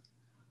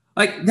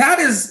 Like, that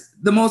is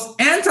the most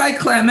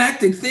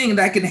anticlimactic thing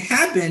that can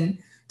happen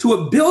to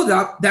a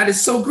buildup that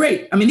is so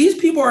great. I mean, these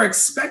people are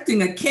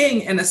expecting a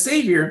king and a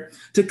savior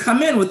to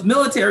come in with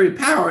military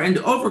power and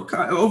to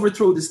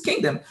overthrow this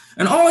kingdom.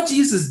 And all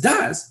Jesus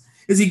does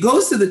is he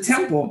goes to the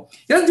temple.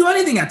 He doesn't do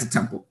anything at the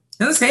temple.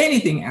 He doesn't say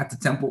anything at the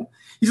temple.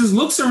 He just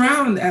looks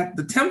around at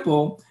the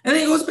temple, and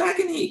then he goes back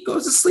and he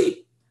goes to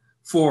sleep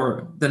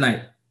for the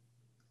night.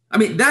 I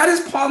mean, that is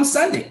Palm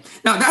Sunday.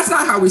 Now, that's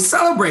not how we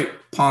celebrate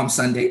Palm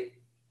Sunday,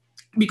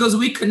 because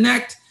we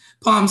connect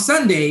Palm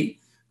Sunday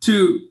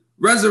to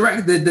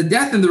resurrect the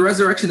death and the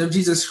resurrection of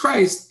Jesus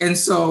Christ. And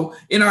so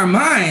in our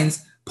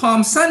minds,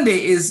 Palm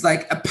Sunday is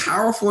like a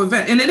powerful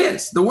event. And it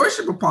is. The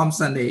worship of Palm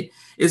Sunday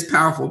is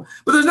powerful.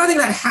 But there's nothing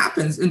that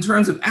happens in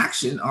terms of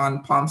action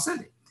on Palm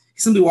Sunday. He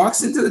simply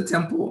walks into the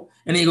temple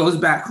and he goes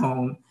back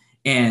home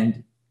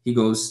and he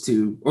goes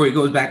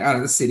back out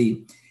of the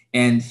city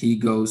and he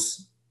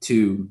goes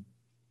to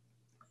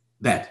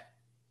bed.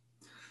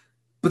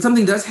 But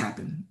something does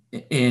happen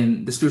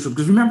in the spiritual,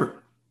 because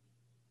remember,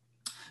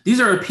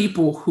 these are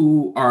people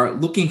who are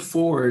looking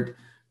forward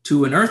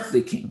to an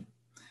earthly king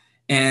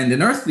and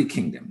an earthly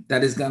kingdom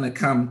that is going to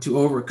come to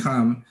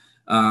overcome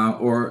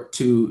or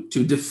to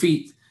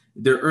defeat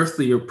their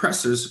earthly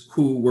oppressors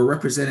who were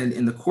represented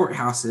in the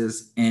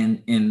courthouses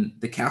and in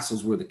the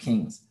castles where the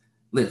kings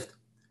lived.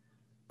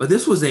 But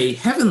this was a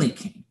heavenly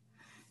king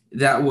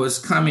that was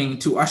coming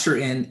to usher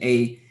in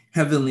a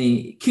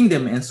heavenly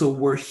kingdom. And so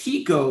where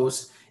he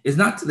goes is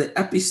not to the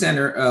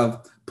epicenter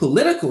of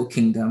political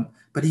kingdom,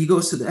 but he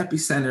goes to the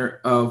epicenter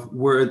of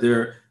where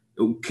their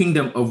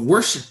kingdom of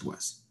worship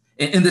was,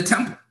 in the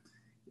temple.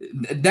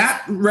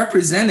 That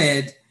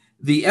represented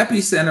the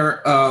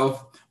epicenter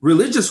of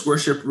religious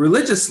worship,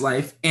 religious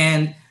life,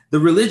 and the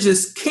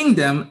religious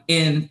kingdom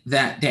in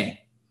that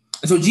day.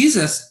 And so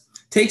Jesus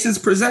takes his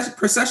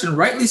procession,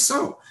 rightly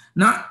so,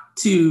 not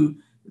to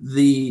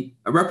the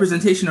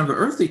representation of the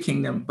earthly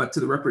kingdom, but to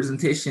the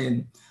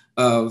representation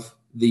of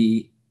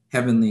the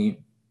heavenly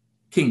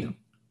kingdom.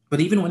 But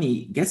even when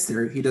he gets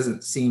there, he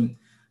doesn't seem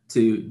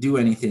to do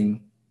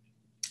anything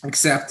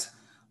except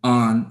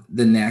on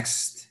the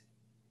next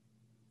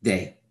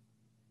day.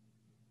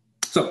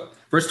 So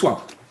verse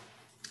 12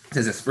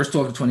 says this, verse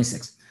 12 to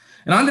 26.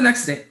 And on the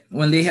next day,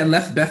 when they had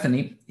left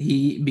Bethany,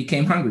 he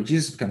became hungry.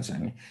 Jesus becomes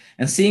hungry.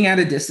 And seeing at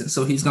a distance,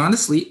 so he's gone to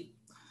sleep.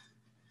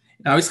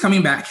 Now he's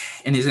coming back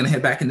and he's going to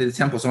head back into the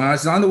temple. So when I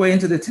was on the way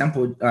into the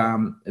temple,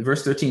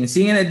 verse 13,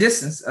 seeing at a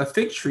distance a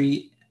fig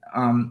tree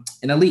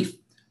in a leaf.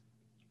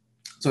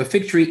 So a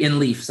fig tree in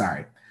leaf,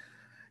 sorry.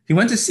 He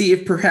went to see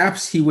if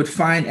perhaps he would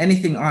find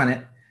anything on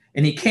it.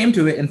 And he came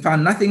to it and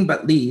found nothing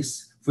but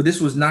leaves, for this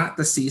was not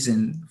the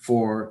season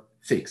for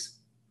figs.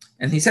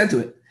 And he said to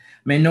it,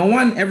 may no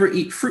one ever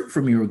eat fruit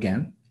from you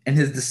again. And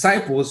his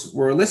disciples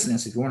were listening.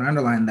 So if you want to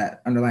underline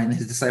that, underline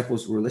his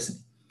disciples were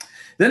listening.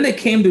 Then they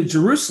came to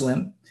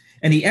Jerusalem,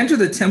 and he entered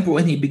the temple,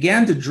 and he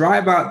began to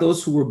drive out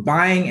those who were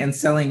buying and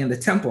selling in the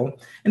temple.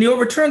 And he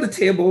overturned the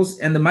tables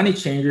and the money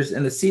changers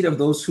and the seat of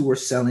those who were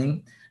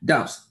selling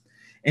doves.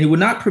 And he would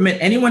not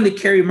permit anyone to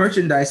carry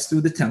merchandise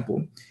through the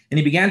temple. And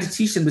he began to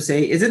teach them to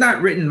say, is it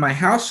not written, my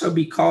house shall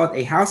be called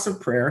a house of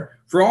prayer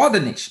for all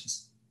the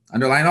nations?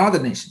 Underline all the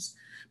nations.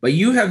 But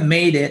you have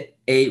made it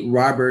a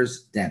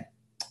robber's den.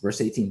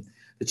 Verse 18.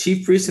 The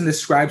chief priests and the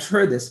scribes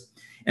heard this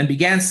and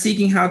began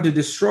seeking how to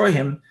destroy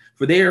him,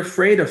 for they are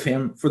afraid of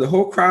him, for the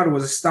whole crowd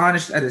was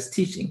astonished at his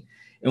teaching.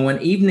 And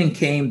when evening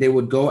came, they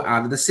would go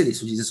out of the city.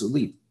 So Jesus would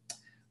leave.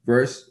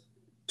 Verse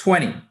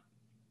 20.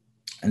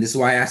 And this is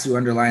why I asked you to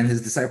underline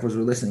his disciples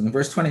were listening. In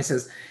verse 20 it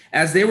says,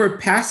 as they were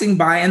passing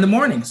by in the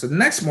morning, so the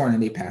next morning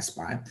they passed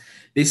by,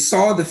 they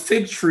saw the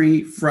fig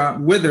tree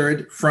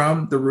withered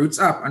from the roots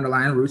up,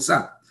 underline roots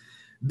up.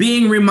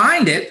 Being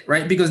reminded,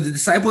 right, because the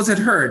disciples had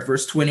heard,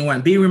 verse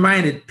 21, being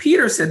reminded,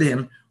 Peter said to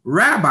him,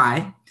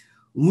 Rabbi,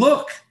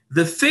 look,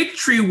 the fig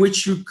tree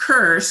which you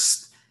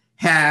cursed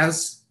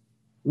has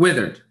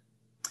withered.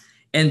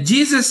 And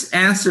Jesus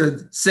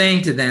answered,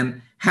 saying to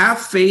them, have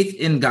faith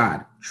in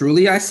God.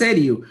 Truly I say to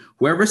you,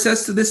 whoever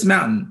says to this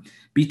mountain,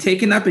 be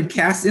taken up and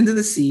cast into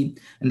the sea,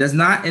 and does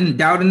not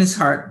doubt in his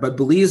heart, but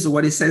believes that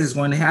what he says is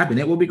going to happen,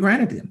 it will be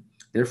granted him.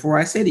 Therefore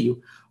I say to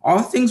you,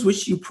 all things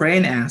which you pray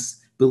and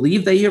ask,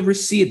 believe that you have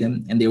received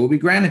them, and they will be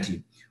granted to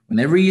you.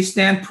 Whenever you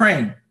stand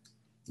praying,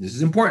 this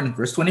is important,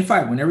 verse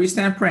 25, whenever you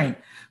stand praying,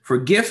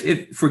 forgive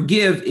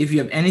if you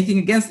have anything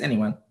against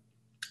anyone,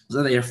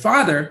 so that your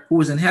Father who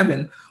is in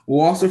heaven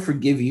will also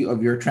forgive you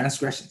of your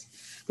transgressions.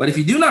 But if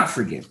you do not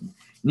forgive,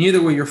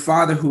 neither will your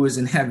Father who is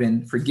in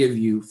heaven forgive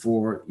you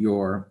for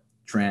your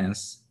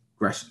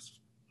transgressions.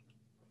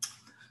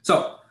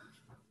 So,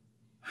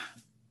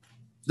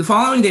 the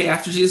following day,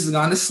 after Jesus has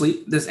gone to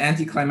sleep, this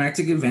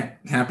anticlimactic event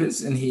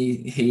happens, and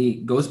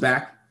he goes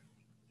back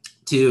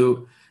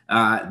to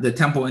the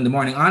temple in the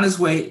morning. On his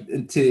way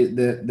to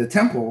the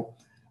temple,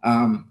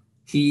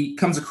 he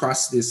comes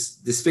across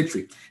this fig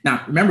tree.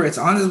 Now, remember, it's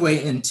on his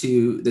way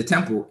into the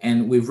temple,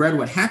 and we've read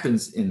what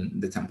happens in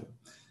the temple.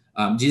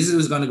 Jesus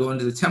is going to go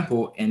into the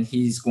temple, and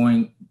he's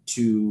going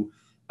to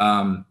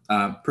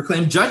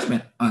proclaim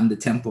judgment on the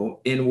temple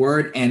in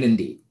word and in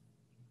deed,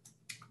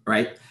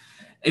 right?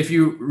 If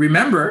you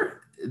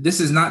remember, this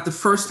is not the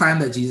first time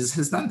that Jesus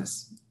has done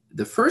this.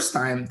 The first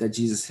time that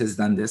Jesus has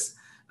done this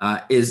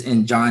is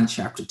in John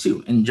chapter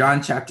 2. And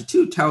John chapter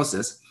 2 tells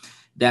us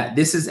that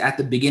this is at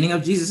the beginning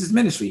of Jesus'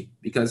 ministry,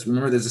 because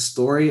remember, there's a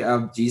story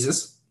of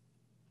Jesus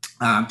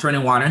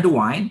turning water into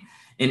wine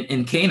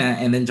in Cana,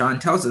 and then John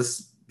tells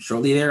us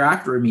shortly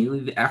thereafter,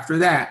 immediately after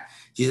that,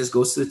 Jesus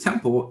goes to the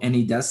temple and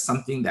he does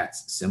something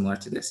that's similar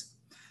to this.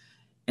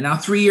 And now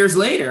 3 years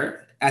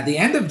later, at the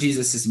end of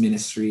Jesus'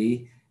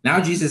 ministry, now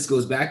Jesus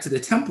goes back to the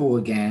temple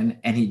again,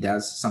 and he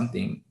does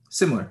something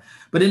similar.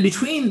 But in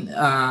between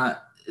him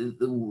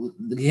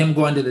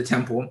going to the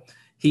temple,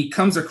 he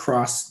comes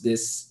across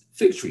this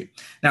fig tree.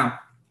 Now,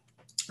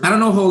 I don't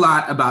know a whole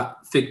lot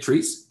about fig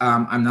trees.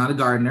 I'm not a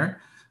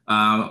gardener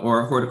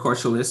or a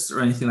horticulturalist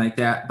or anything like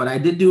that, but I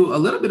did do a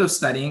little bit of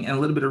studying and a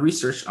little bit of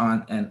research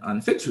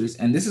on fig trees.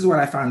 And this is what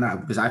I found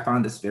out, because I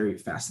found this very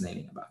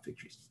fascinating about fig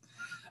trees.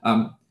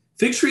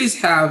 Fig trees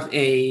have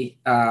a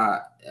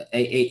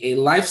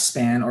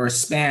lifespan, or a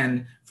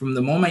span, from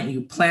the moment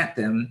you plant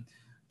them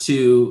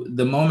to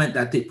the moment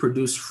that they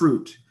produce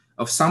fruit,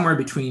 of somewhere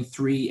between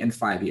 3 and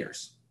 5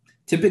 years.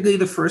 Typically,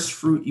 the first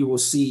fruit you will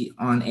see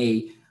on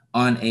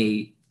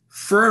a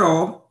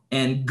fertile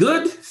and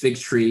good fig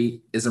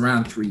tree is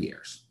around 3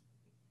 years.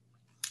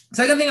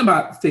 Second thing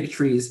about fig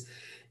trees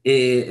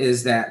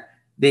is that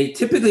they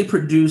typically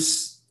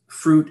produce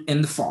fruit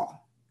in the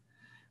fall.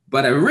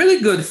 But a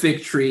really good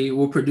fig tree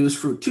will produce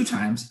fruit 2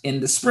 times,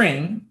 in the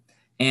spring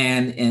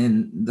and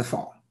in the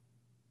fall.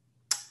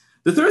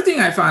 The third thing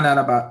I found out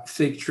about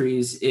fig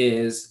trees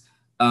is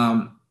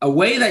a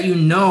way that you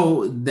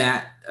know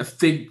that a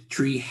fig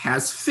tree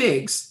has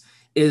figs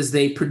is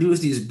they produce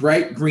these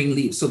bright green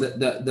leaves. So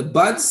that the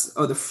buds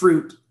of the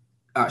fruit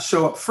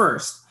show up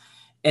first,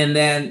 and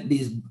then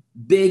these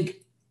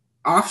big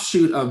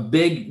offshoot of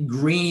big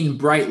green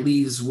bright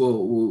leaves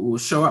will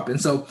show up.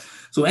 And so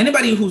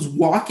anybody who's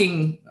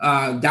walking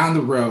down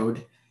the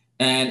road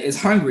and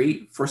is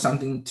hungry for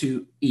something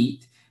to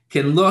eat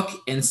can look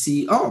and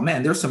see, oh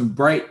man, there's some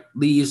bright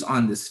leaves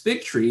on this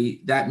fig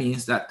tree. That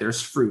means that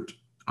there's fruit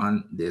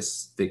on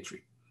this fig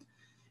tree.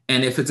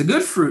 And if it's a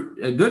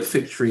good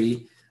fig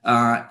tree,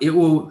 it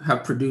will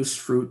have produced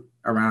fruit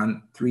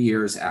around 3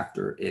 years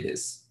after it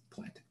is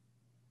planted.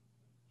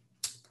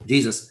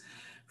 Jesus,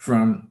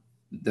 from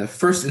the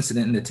first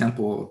incident in the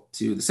temple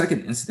to the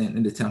second incident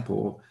in the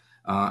temple,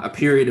 a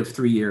period of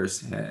 3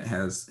 years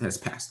has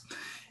passed.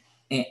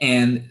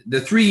 And the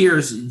 3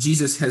 years,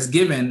 Jesus has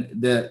given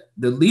the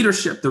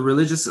leadership, the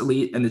religious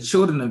elite, and the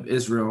children of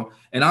Israel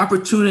an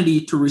opportunity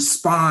to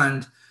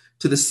respond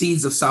to the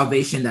seeds of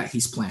salvation that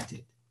he's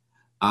planted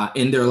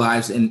in their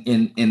lives,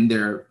 in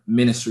their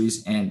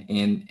ministries, and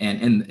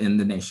in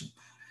the nation.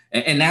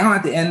 And now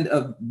at the end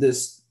of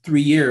this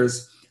 3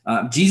 years,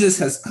 Jesus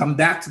has come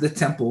back to the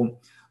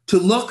temple to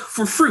look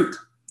for fruit,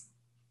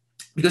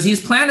 because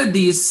he's planted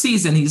these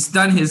seeds and he's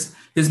done his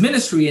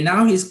ministry, and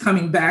now he's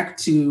coming back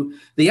to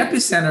the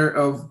epicenter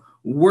of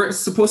where it's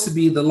supposed to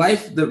be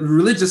the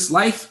religious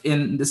life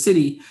in the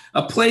city,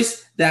 a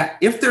place that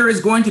if there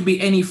is going to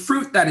be any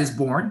fruit that is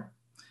born,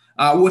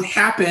 would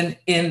happen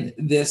in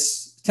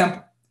this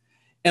temple.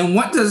 And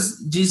what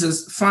does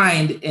Jesus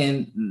find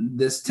in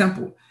this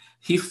temple?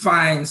 He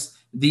finds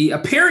the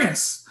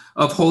appearance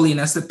of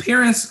holiness, the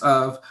appearance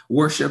of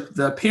worship,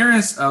 the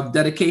appearance of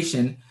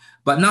dedication,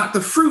 but not the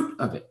fruit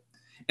of it.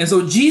 And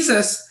so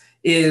Jesus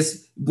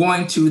is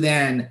going to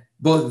then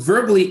both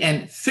verbally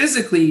and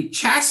physically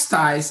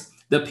chastise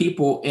the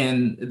people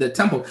in the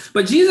temple.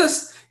 But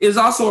Jesus is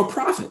also a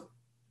prophet.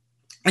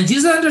 And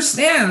Jesus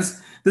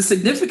understands the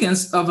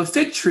significance of a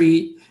fig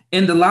tree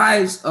in the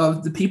lives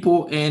of the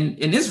people in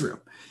Israel.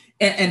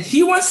 And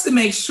he wants to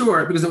make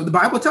sure, because the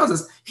Bible tells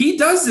us, he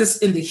does this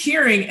in the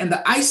hearing and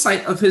the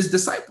eyesight of his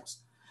disciples.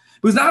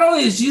 Because not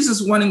only is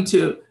Jesus wanting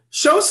to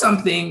show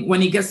something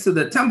when he gets to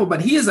the temple,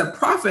 but he is a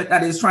prophet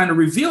that is trying to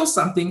reveal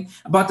something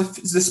about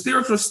the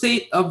spiritual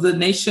state of the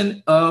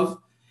nation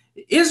of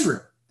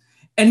Israel.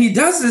 And he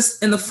does this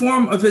in the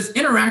form of his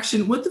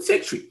interaction with the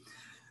fig tree.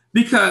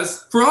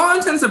 Because for all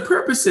intents and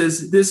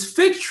purposes, this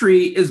fig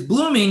tree is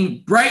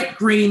blooming bright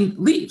green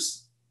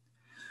leaves.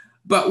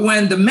 But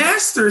when the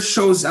master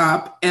shows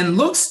up and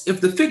looks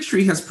if the fig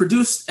tree has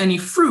produced any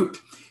fruit,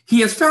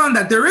 he has found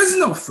that there is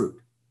no fruit.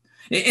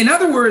 In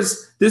other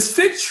words, this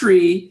fig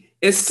tree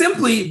is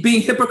simply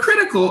being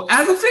hypocritical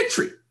as a fig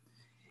tree.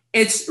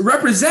 It's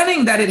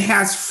representing that it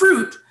has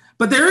fruit,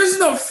 but there is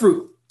no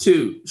fruit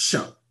to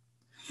show.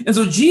 And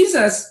so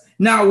Jesus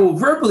now will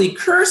verbally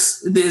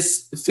curse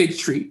this fig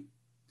tree,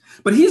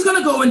 but he's going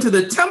to go into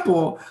the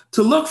temple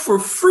to look for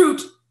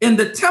fruit in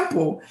the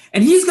temple,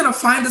 and he's going to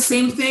find the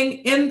same thing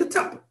in the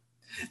temple.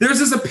 There's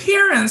this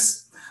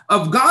appearance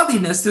of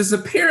godliness, this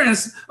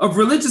appearance of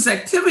religious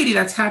activity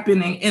that's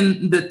happening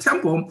in the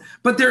temple,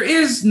 but there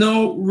is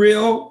no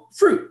real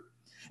fruit.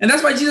 And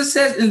that's why Jesus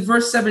says in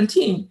verse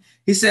 17,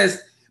 he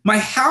says, my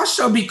house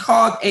shall be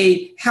called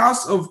a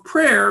house of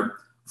prayer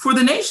for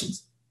the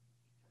nations.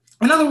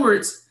 In other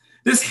words,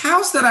 this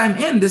house that I'm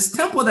in, this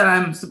temple that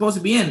I'm supposed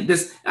to be in,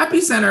 this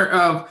epicenter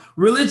of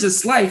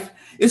religious life,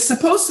 is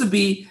supposed to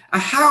be a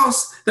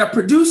house that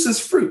produces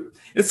fruit.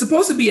 It's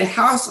supposed to be a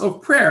house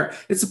of prayer.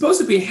 It's supposed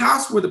to be a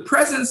house where the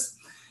presence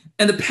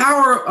and the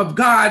power of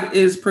God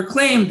is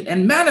proclaimed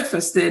and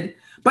manifested,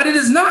 but it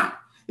is not.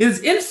 It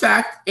is, in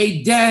fact,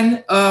 a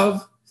den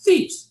of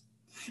thieves.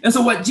 And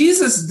so what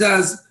Jesus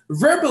does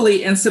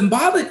verbally and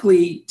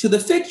symbolically to the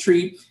fig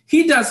tree,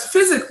 he does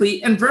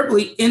physically and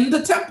verbally in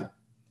the temple.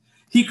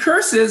 He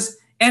curses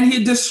and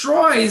he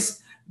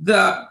destroys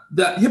the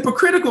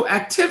hypocritical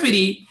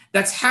activity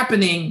that's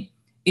happening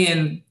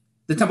in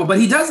the temple. But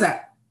he does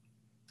that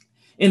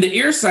in the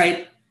ear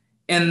sight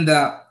and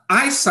the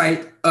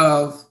eyesight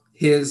of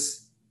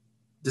his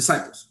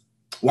disciples.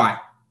 Why?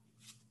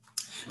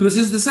 Because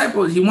his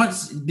disciples,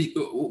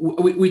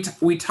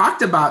 we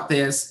talked about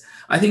this,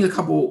 I think, a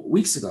couple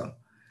weeks ago.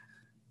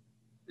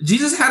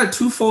 Jesus had a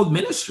twofold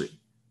ministry,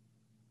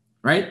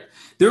 right?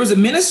 There was a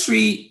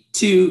ministry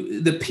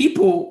to the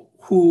people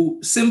who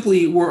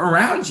simply were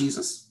around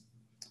Jesus.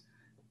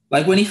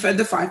 Like when he fed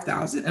the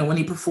 5,000 and when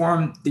he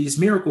performed these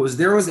miracles,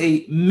 there was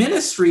a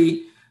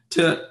ministry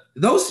to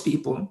those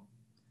people.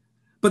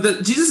 But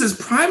Jesus's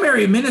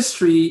primary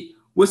ministry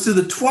was to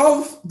the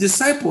 12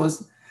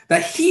 disciples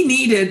that he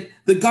needed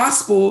the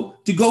gospel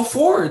to go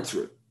forward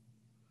through.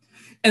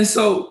 And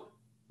so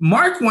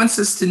Mark wants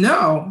us to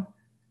know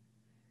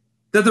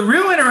that the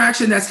real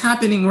interaction that's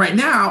happening right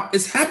now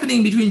is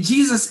happening between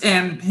Jesus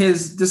and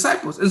his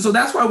disciples. And so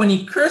that's why when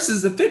he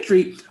curses the fig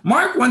tree,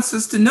 Mark wants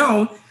us to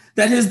know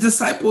that his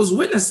disciples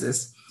witness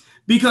this,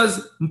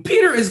 because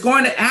Peter is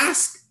going to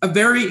ask a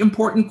very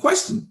important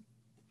question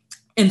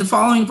in the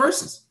following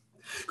verses.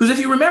 Because if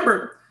you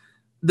remember,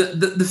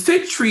 the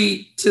fig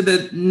tree to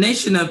the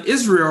nation of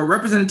Israel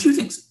represented two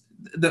things.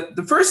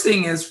 The first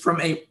thing is,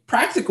 from a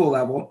practical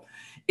level,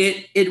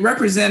 it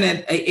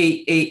represented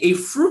a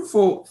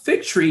fruitful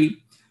fig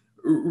tree,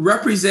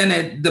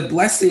 represented the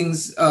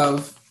blessings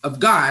of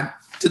God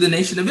to the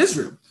nation of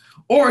Israel,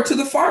 or to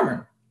the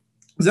farmer.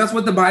 That's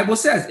what the Bible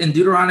says in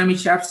Deuteronomy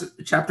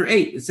chapter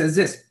 8. It says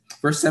this,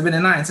 verse 7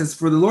 and 9. It says,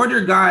 for the Lord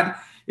your God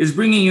is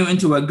bringing you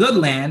into a good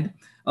land,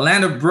 a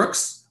land of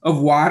brooks,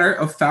 of water,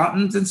 of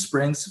fountains and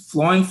springs,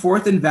 flowing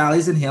forth in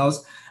valleys and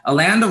hills, a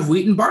land of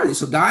wheat and barley.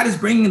 So God is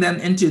bringing them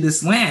into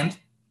this land,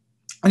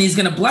 and he's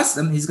going to bless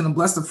them. He's going to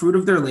bless the fruit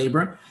of their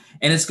labor,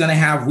 and it's going to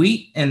have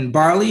wheat and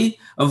barley,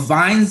 of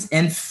vines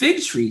and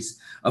fig trees,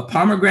 of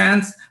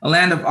pomegranates, a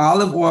land of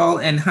olive oil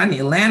and honey,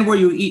 a land where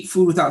you eat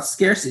food without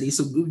scarcity.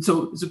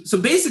 So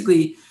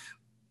basically,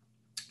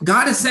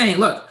 God is saying,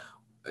 look,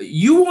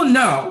 you will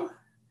know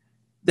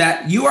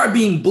that you are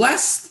being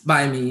blessed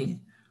by me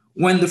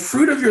when the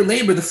fruit of your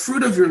labor, the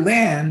fruit of your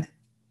land,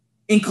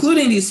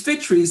 including these fig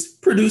trees,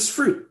 produce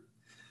fruit.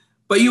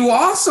 But you will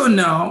also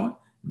know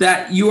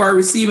that you are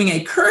receiving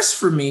a curse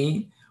from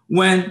me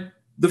when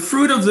the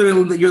fruit of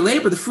your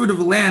labor, the fruit of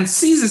the land,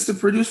 ceases to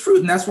produce fruit.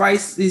 And that's why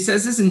he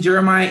says this in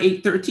Jeremiah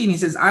 8:13. He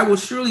says, I will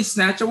surely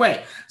snatch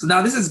away. So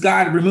now this is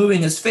God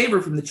removing his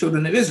favor from the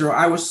children of Israel.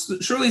 I will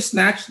surely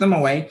snatch them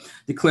away,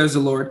 declares the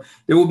Lord.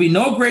 There will be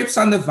no grapes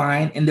on the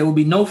vine, and there will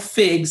be no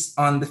figs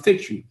on the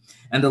fig tree.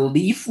 And the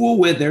leaf will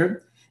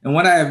wither, and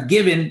what I have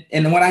given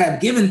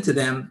to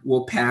them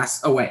will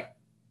pass away.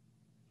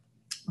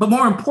 But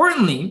more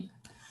importantly,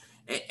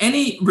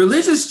 any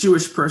religious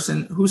Jewish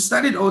person who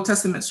studied Old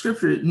Testament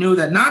scripture knew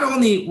that not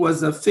only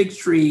was a fig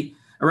tree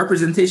a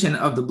representation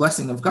of the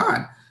blessing of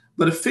God,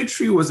 but a fig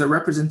tree was a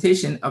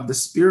representation of the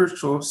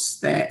spiritual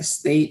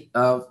state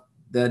of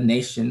the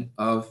nation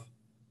of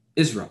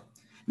Israel.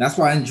 And that's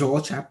why in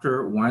Joel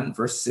chapter 1,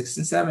 verse 6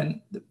 and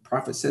 7, the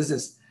prophet says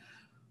this,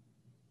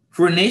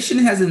 for a nation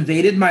has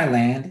invaded my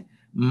land,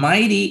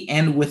 mighty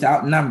and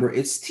without number.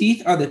 Its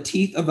teeth are the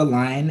teeth of a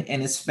lion,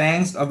 and its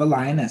fangs of a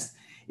lioness.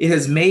 It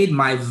has made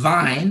my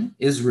vine,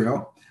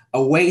 Israel,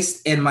 a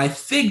waste, and my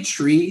fig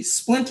tree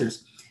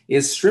splinters. It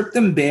has stripped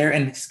them bare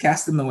and has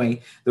cast them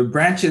away. The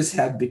branches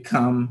have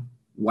become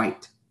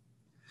white.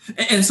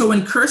 And so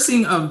in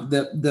cursing of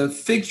the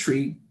fig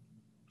tree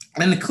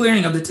and the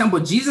clearing of the temple,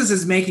 Jesus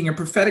is making a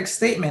prophetic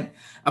statement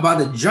about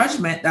the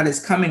judgment that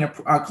is coming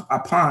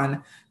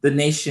upon the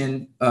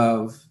nation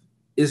of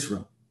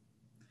Israel.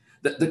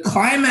 The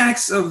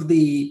climax of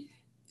the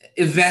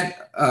event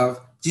of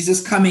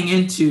Jesus coming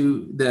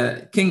into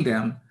the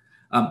kingdom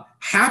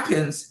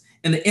happens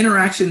in the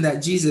interaction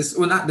that Jesus,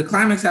 well, not the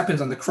climax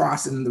happens on the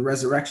cross and the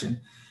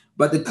resurrection,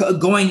 but the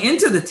going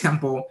into the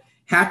temple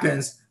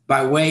happens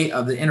by way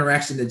of the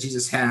interaction that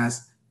Jesus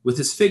has with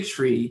his fig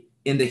tree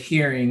in the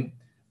hearing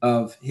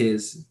of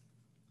his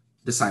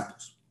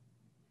disciples.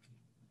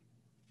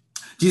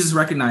 Jesus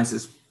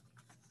recognizes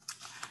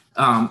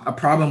a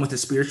problem with the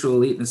spiritual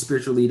elite and the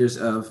spiritual leaders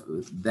of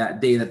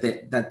that day,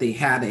 that they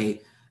had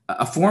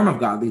a form of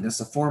godliness,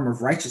 a form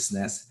of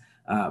righteousness,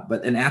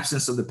 but an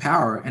absence of the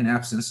power, an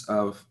absence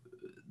of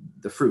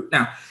the fruit.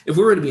 Now, if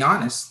we were to be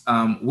honest,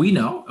 we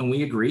know and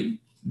we agree,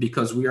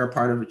 because we are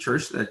part of a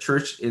church, that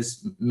church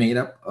is made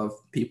up of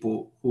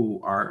people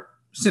who are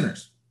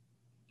sinners.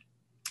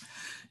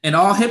 And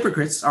all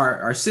hypocrites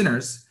are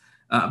sinners,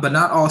 but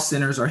not all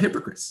sinners are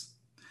hypocrites.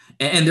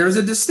 And there's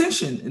a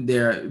distinction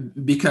there,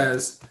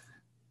 because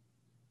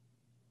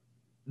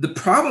the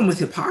problem with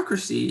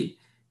hypocrisy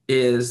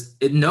is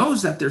it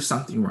knows that there's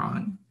something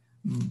wrong,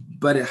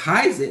 but it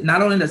hides it.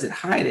 Not only does it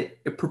hide it,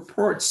 it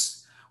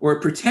purports or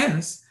it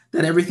pretends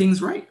that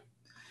everything's right.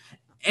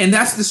 And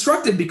that's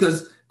destructive,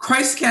 because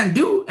Christ can't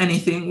do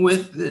anything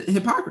with the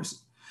hypocrisy.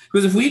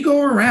 Because if I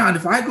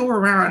go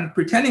around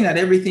pretending that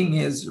everything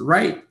is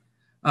right,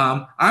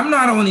 I'm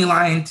not only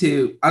lying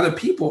to other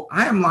people,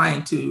 I am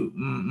lying to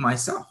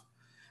myself.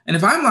 And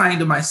if I'm lying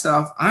to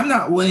myself, I'm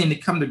not willing to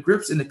come to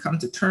grips and to come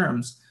to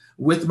terms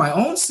with my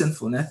own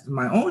sinfulness,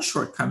 my own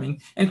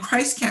shortcoming, and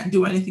Christ can't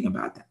do anything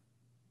about that.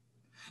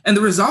 And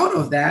the result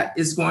of that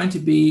is going to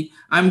be,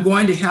 I'm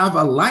going to have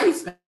a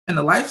life and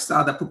a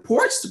lifestyle that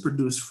purports to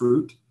produce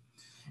fruit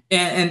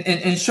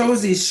and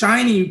shows these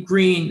shiny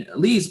green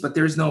leaves, but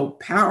there's no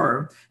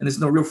power and there's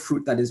no real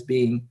fruit that is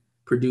being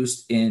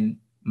produced in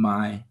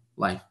my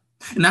life.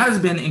 And that has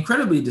been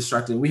incredibly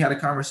destructive. We had a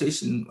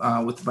conversation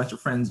with a bunch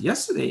of friends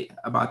yesterday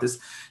about this.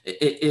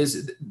 It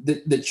is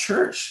the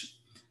church,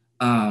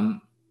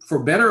 for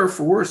better or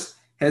for worse,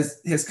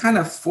 has kind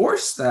of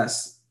forced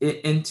us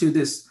into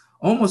this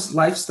almost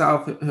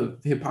lifestyle of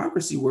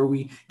hypocrisy where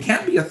we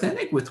can't be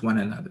authentic with one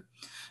another,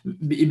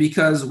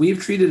 because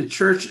we've treated the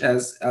church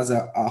as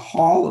a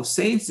hall of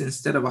saints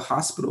instead of a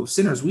hospital of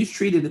sinners. We've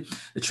treated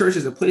the church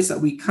as a place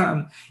that we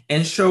come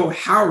and show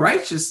how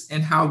righteous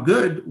and how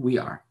good we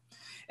are.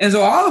 And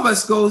so all of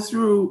us go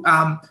through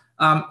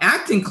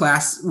acting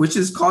class, which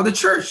is called the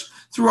church,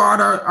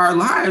 throughout our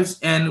lives.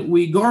 And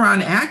we go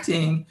around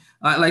acting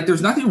like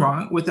there's nothing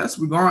wrong with us.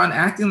 We go around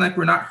acting like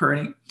we're not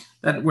hurting,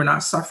 that we're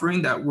not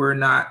suffering, that we're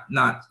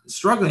not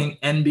struggling.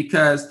 And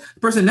because the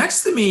person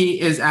next to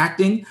me is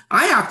acting,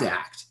 I have to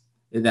act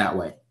that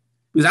way.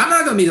 Because I'm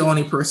not going to be the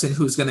only person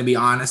who's going to be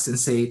honest and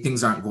say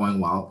things aren't going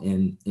well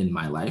in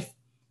my life.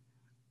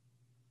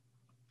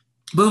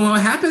 But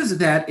what happens to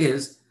that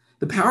is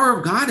the power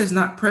of God is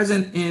not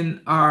present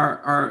in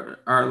our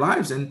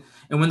lives. And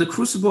when the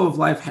crucible of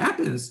life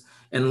happens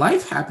and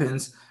life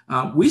happens,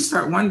 we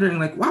start wondering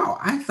like, wow,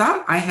 I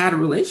thought I had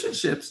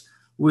relationships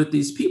with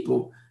these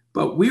people,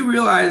 but we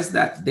realized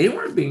that they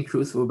weren't being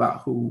truthful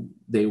about who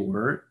they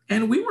were,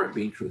 and we weren't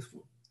being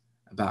truthful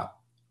about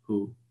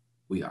who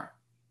we are.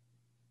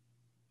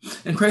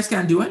 And Christ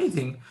can't do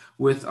anything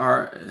with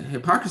our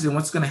hypocrisy. And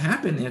what's going to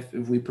happen if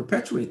we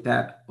perpetuate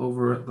that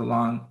over the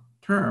long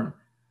term?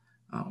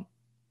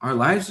 Our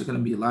lives are going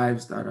to be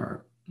lives that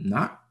are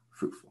not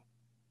fruitful.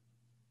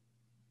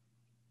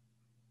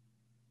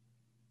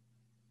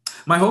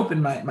 My hope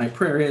and my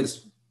prayer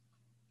is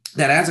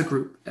that as a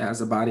group,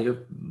 as a body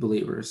of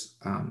believers,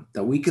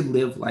 that we could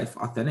live life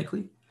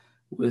authentically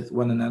with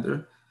one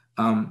another,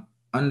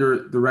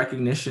 under the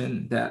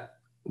recognition that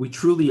we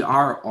truly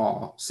are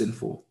all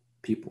sinful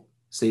people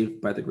saved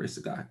by the grace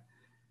of God.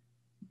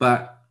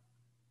 But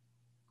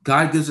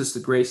God gives us the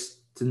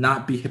grace to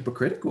not be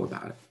hypocritical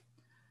about it,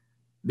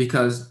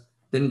 because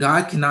then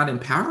God cannot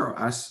empower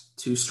us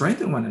to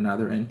strengthen one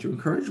another and to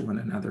encourage one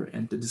another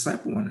and to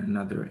disciple one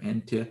another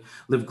and to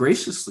live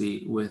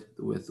graciously with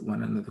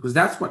one another, because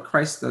that's what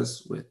Christ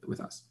does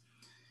with us.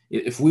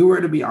 If we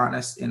were to be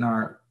honest in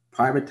our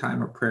private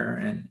time of prayer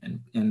and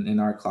in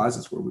our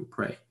closets where we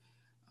pray,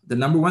 the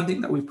number one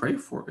thing that we pray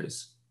for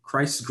is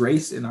Christ's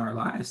grace in our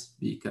lives,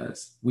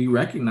 because we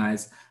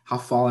recognize how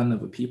fallen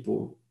of a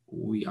people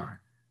we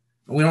are.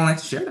 And we don't like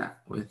to share that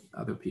with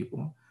other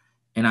people.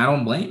 And I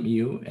don't blame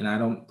you, and I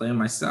don't blame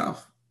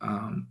myself,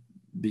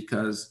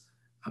 because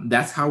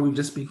that's how we've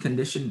just been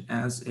conditioned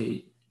as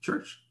a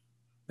church,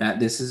 that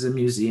this is a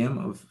museum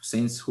of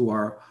saints who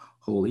are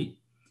holy.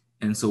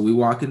 And so we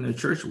walk into the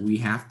church, we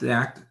have to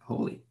act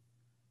holy,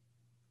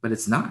 but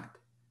it's not.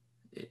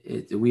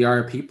 We are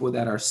a people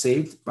that are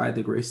saved by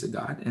the grace of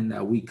God, and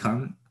that we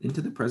come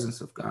into the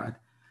presence of God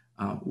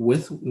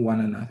with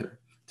one another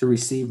to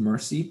receive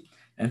mercy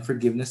and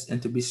forgiveness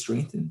and to be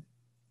strengthened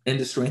and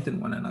to strengthen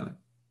one another.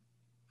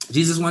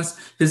 Jesus wants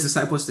his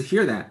disciples to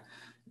hear that,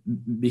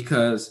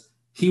 because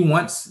he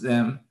wants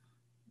them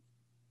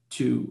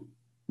to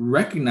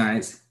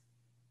recognize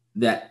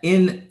that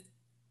in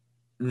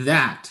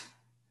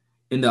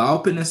the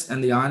openness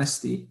and the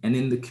honesty and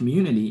in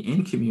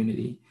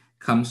community,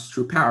 comes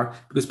true power,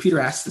 because Peter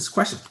asks this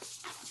question.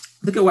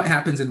 Look at what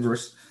happens in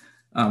verse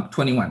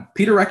 21.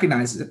 Peter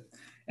recognizes it,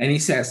 and he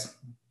says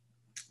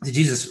to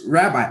Jesus,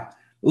 Rabbi,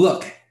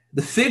 look,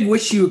 the fig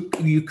which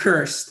you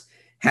cursed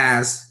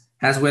has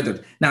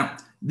withered. Now,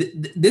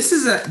 this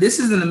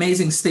is an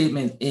amazing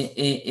statement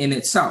in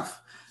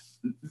itself,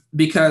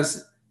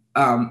 because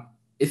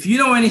if you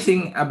know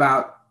anything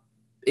about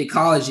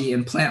ecology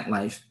and plant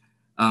life,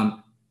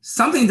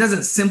 something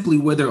doesn't simply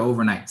wither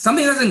overnight.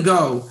 Something doesn't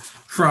go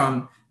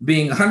from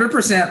being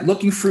 100%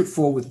 looking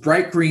fruitful with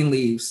bright green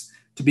leaves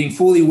to being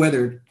fully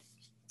withered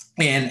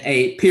in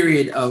a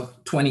period of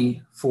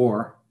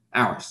 24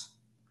 hours.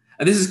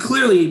 This is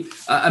clearly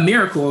a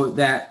miracle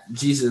that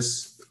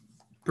Jesus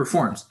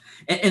performs.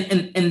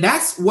 And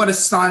that's what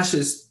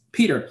astonishes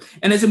Peter.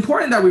 And it's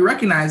important that we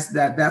recognize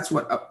that that's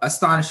what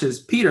astonishes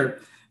Peter,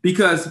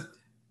 because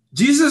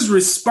Jesus'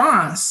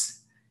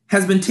 response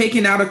has been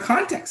taken out of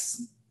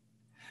context.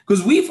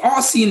 Because we've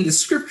all seen the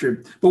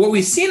scripture, but what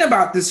we've seen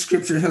about this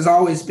scripture has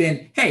always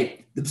been,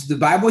 hey, the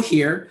Bible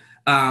here,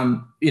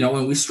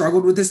 when we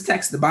struggled with this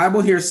text, the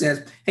Bible here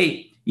says,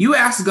 hey, you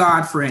ask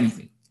God for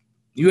anything.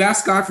 You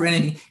ask God for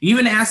anything. You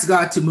even ask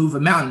God to move a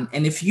mountain.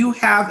 And if you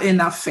have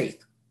enough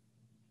faith,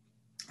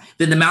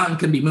 then the mountain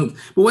can be moved.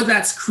 But what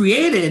that's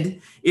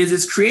created is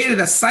it's created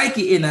a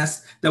psyche in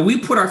us that we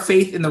put our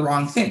faith in the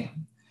wrong thing.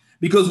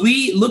 Because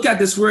we look at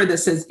this word that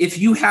says, if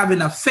you have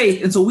enough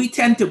faith. And so we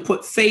tend to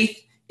put faith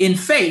in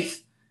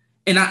faith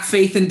and not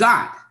faith in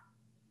God.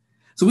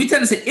 So we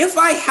tend to say, if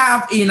I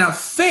have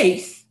enough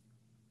faith,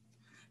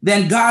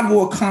 then God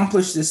will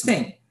accomplish this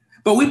thing.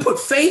 But we put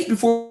faith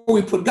before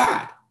we put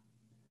God.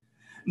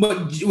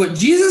 But what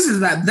Jesus is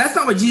not, that's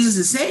not what Jesus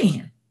is saying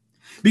here.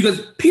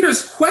 Because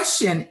Peter's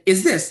question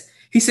is this.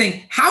 He's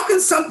saying, how can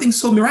something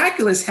so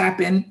miraculous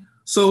happen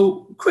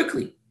so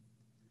quickly?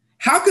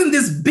 How can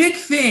this big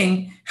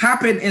thing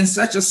happen in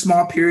such a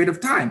small period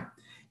of time?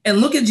 And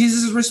look at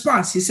Jesus'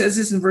 response. He says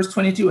this in verse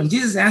 22. And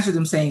Jesus answered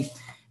them saying,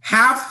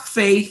 have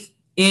faith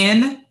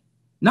in,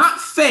 not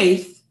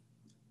faith,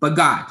 but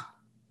God.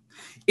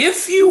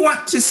 If you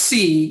want to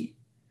see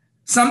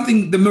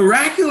something, the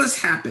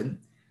miraculous happen,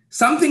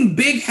 something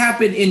big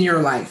happen in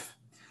your life,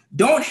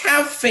 don't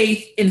have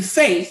faith in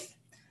faith,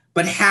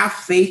 but have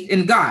faith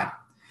in God.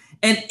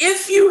 And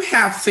if you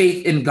have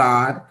faith in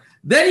God,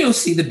 then you'll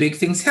see the big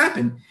things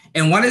happen.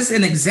 And what is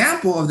an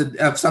example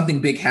of something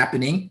big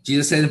happening?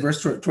 Jesus said in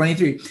verse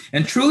 23,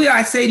 and truly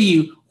I say to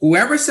you,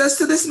 whoever says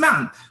to this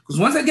mountain, because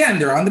once again,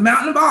 they're on the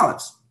Mountain of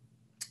Olives,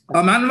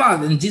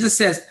 and Jesus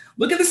says,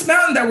 look at this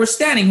mountain that we're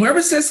standing.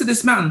 Whoever says to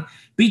this mountain,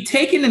 be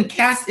taken and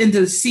cast into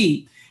the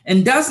sea,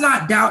 and does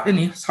not doubt in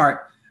his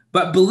heart,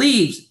 but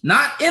believes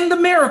not in the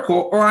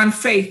miracle or on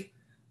faith,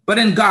 but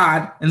in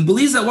God, and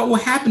believes that what will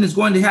happen is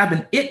going to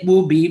happen, it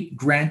will be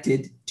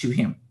granted to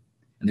him.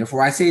 And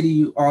therefore I say to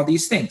you all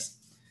these things,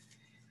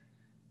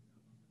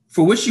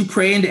 for which you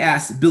pray and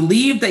ask,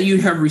 believe that you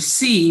have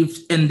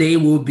received, and they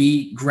will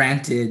be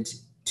granted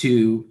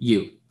to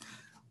you.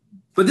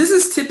 But this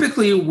is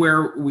typically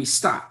where we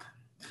stop.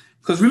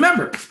 Because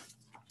remember,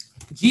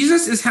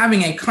 Jesus is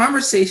having a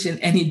conversation,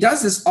 and he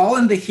does this all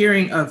in the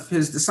hearing of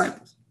his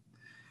disciples.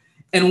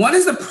 And what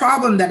is the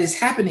problem that is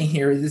happening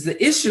here is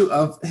the issue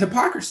of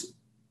hypocrisy.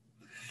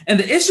 And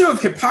the issue of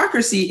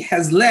hypocrisy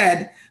has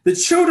led the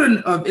children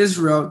of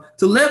Israel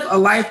to live a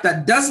life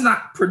that does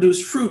not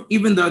produce fruit,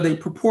 even though they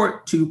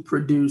purport to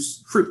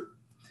produce fruit.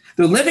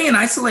 They're living in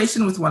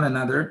isolation with one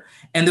another,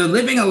 and they're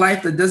living a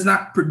life that does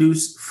not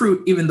produce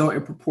fruit, even though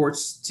it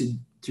purports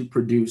to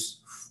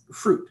produce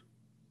fruit.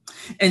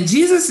 And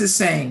Jesus is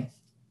saying,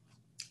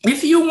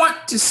 if you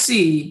want to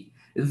see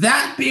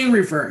that being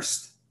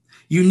reversed,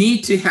 you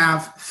need to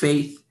have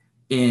faith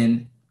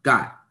in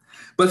God.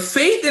 But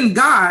faith in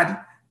God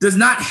does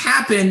not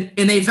happen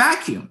in a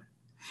vacuum.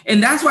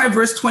 And that's why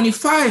verse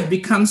 25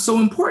 becomes so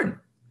important.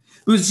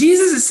 Because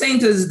Jesus is saying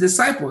to his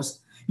disciples,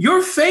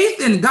 your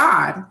faith in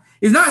God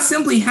is not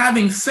simply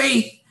having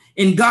faith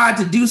in God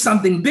to do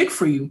something big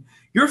for you.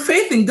 Your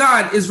faith in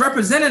God is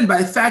represented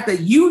by the fact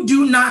that you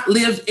do not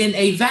live in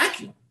a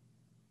vacuum.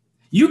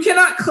 You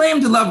cannot claim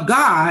to love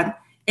God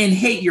and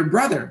hate your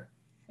brother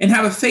and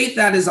have a faith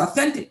that is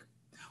authentic.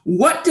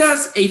 What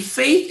does a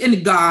faith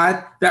in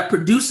God that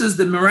produces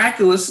the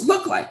miraculous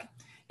look like?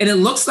 And it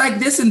looks like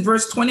this in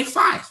verse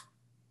 25.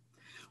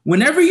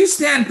 Whenever you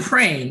stand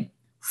praying,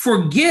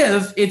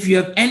 forgive if you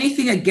have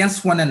anything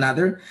against one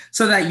another,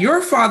 so that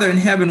your Father in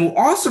heaven will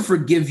also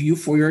forgive you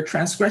for your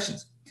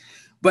transgressions.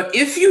 But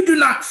if you do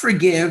not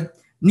forgive,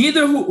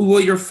 neither will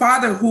your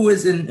Father who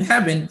is in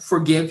heaven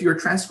forgive your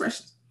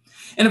transgressions.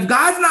 And if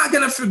God's not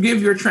going to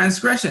forgive your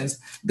transgressions,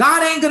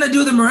 God ain't going to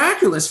do the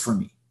miraculous for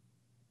me.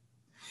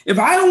 If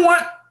I don't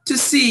want to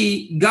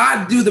see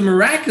God do the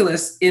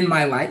miraculous in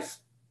my life,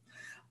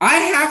 I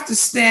have to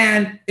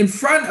stand in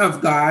front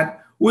of God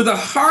with a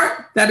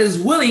heart that is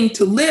willing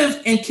to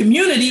live in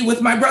community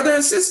with my brother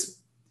and sister.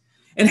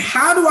 And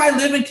how do I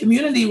live in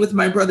community with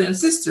my brother and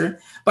sister?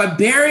 By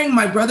bearing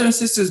my brother and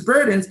sister's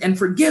burdens and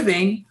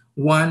forgiving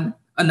one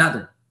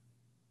another.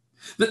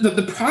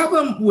 The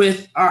problem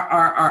with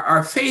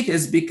our faith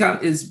has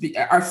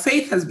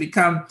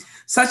become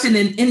such an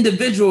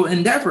individual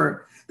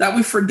endeavor that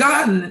we've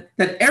forgotten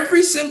that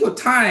every single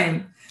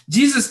time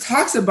Jesus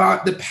talks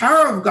about the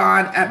power of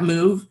God at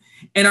move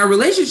and our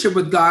relationship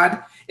with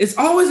God, it's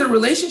always a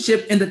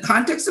relationship in the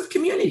context of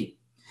community.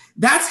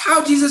 That's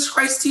how Jesus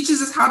Christ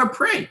teaches us how to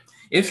pray.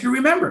 If you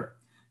remember,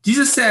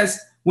 Jesus says,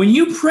 when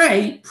you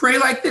pray, pray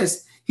like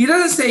this. He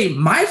doesn't say,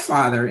 my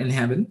Father in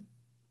heaven.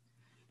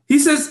 He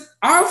says,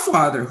 our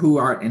Father who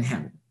art in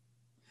heaven.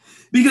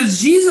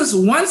 Because Jesus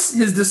wants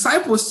his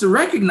disciples to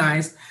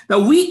recognize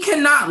that we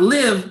cannot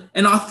live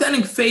an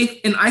authentic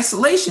faith in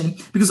isolation,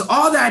 because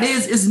all that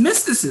is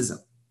mysticism.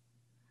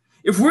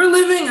 If we're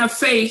living a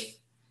faith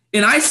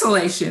in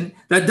isolation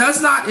that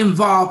does not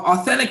involve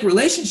authentic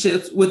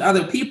relationships with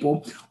other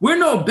people, we're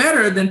no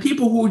better than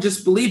people who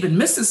just believe in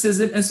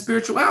mysticism and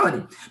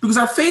spirituality, because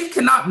our faith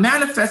cannot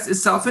manifest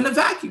itself in a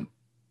vacuum.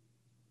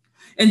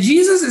 And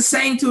Jesus is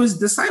saying to his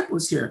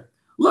disciples here,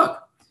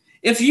 look,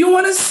 if you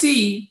want to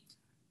see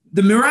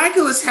the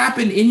miraculous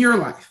happen in your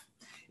life,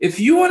 if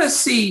you want to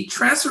see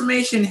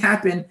transformation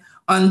happen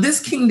on this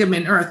kingdom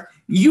in earth,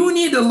 you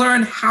need to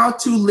learn how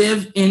to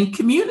live in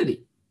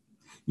community.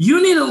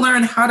 You need to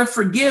learn how to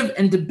forgive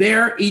and to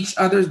bear each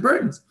other's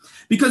burdens.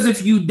 Because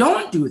if you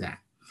don't do that,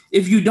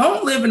 if you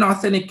don't live in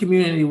authentic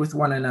community with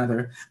one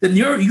another, then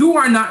you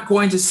are not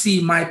going to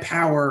see my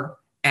power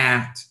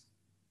at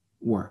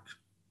work.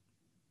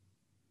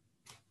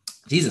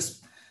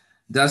 Jesus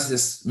does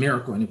this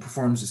miracle, and he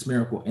performs this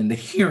miracle in the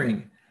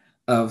hearing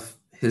of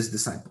his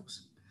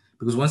disciples.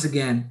 Because once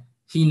again,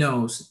 he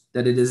knows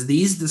that it is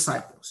these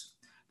disciples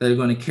that are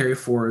going to carry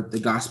forward the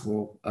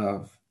gospel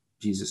of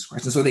Jesus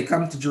Christ. And so they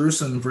come to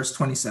Jerusalem in verse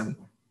 27.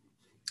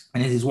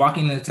 And as he's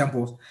walking in the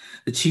temple,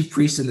 the chief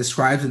priests and the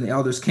scribes and the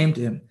elders came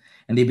to him,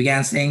 and they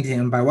began saying to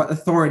him, by what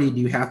authority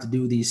do you have to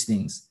do these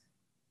things?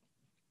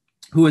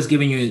 Who has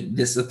given you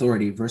this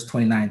authority? Verse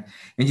 29.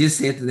 And Jesus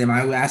said to them,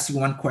 I will ask you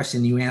one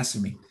question, you answer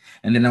me,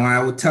 and then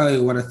I will tell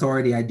you what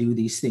authority I do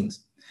these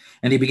things.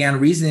 And they began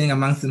reasoning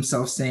amongst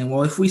themselves, saying,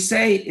 well, if we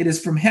say it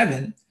is from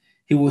heaven,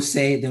 he will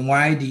say, then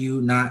why do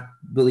you not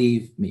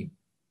believe me?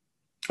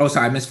 Oh,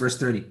 sorry, I missed verse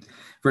 30.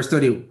 Verse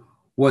 30,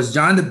 was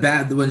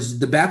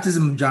the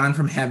baptism of John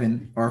from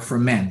heaven or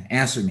from men?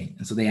 Answer me.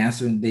 And so they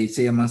answer, and they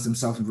say amongst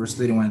themselves in verse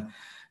 31,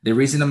 they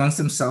reason amongst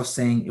themselves,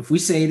 saying, if we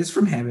say it is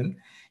from heaven,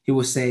 he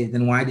will say,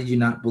 then why did you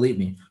not believe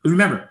me? But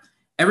remember,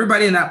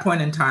 everybody in that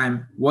point in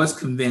time was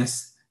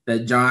convinced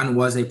that John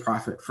was a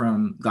prophet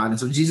from God. And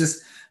so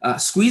Jesus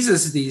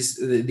squeezes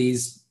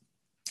these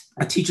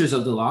teachers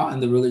of the law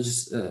and the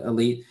religious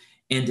elite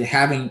into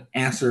having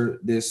answered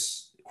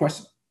this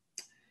question.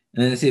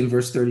 And then it's in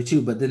verse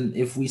 32, but then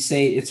if we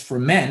say it's for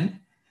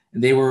men,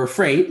 they were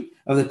afraid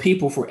of the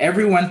people, for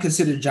everyone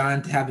considered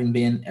John to having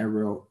been a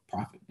real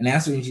prophet. And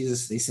answering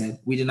Jesus, they said,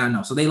 we did not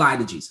know. So they lied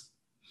to Jesus,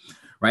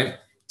 right?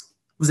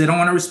 Because they don't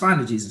want to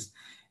respond to Jesus.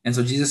 And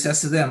so Jesus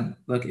says to them,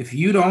 look, if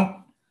you don't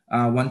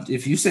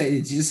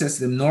Jesus says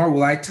to them, nor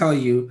will I tell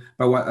you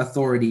by what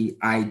authority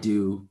I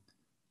do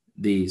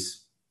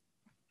these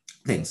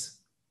things.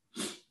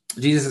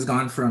 Jesus has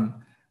gone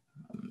from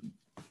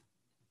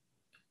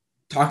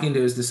talking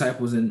to his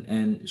disciples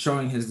and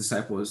showing his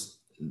disciples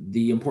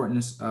the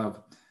importance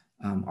of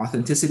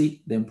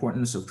authenticity, the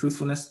importance of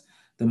truthfulness,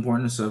 the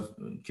importance of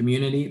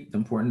community, the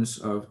importance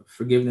of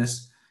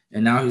forgiveness.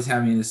 And now he's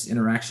having this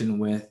interaction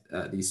with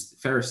these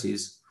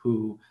Pharisees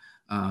who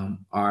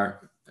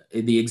are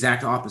the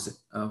exact opposite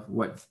of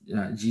what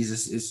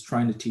Jesus is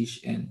trying to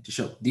teach and to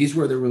show. These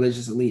were the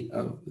religious elite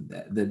of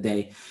the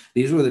day.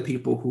 These were the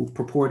people who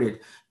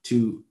purported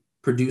to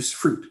produce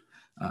fruit.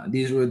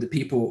 These were the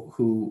people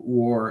who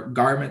wore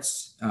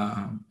garments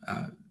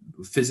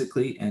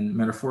physically and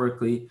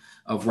metaphorically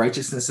of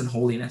righteousness and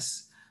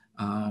holiness,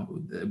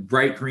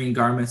 bright green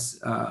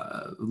garments,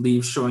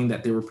 leaves showing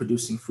that they were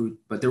producing fruit,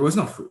 but there was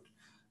no fruit.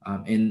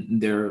 In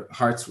their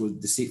hearts was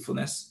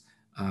deceitfulness,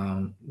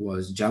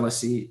 was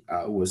jealousy,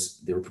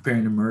 they were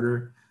preparing to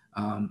murder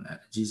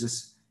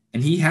Jesus,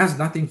 and he has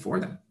nothing for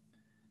them.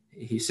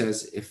 He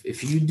says,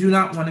 if you do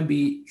not want to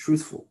be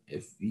truthful,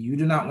 if you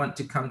do not want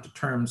to come to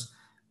terms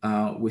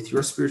with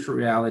your spiritual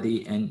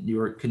reality and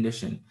your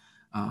condition,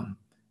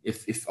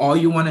 if all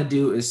you want to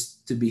do is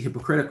to be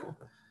hypocritical,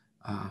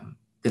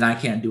 then I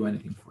can't do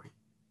anything for you.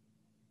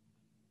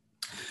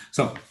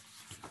 So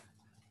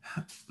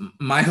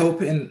my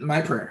hope and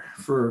my prayer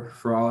for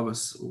all of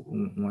us,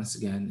 once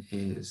again,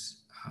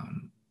 is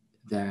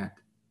that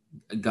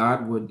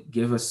God would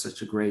give us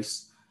such a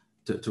grace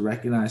to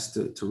recognize,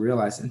 to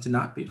realize, and to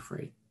not be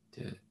afraid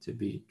to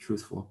be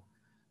truthful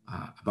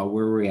about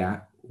where we're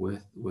at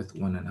with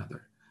one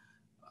another.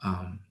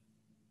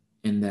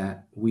 In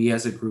that we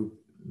as a group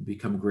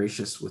become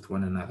gracious with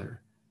one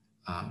another,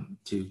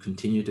 to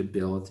continue to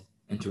build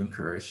and to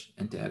encourage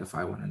and to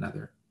edify one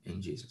another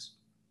in Jesus.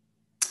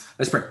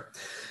 Let's pray.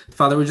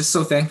 Father, we're just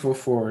so thankful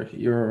for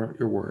your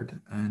word.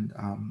 And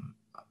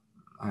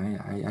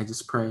I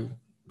just pray,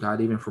 God,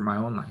 even for my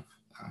own life,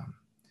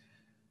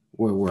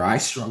 where I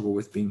struggle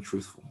with being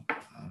truthful.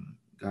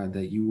 God,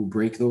 that you will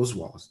break those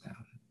walls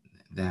down,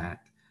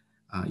 that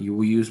you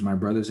will use my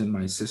brothers and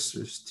my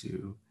sisters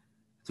to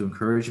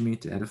encourage me,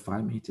 to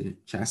edify me, to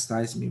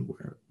chastise me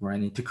where I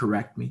need to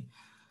correct me,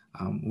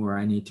 where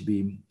I need to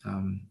be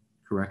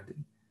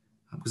corrected.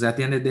 Because at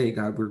the end of the day,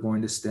 God, we're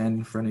going to stand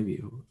in front of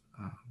you,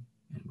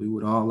 and we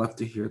would all love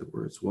to hear the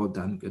words, "Well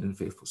done, good and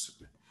faithful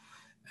servant."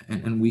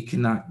 And we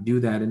cannot do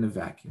that in a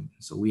vacuum.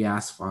 So we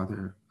ask,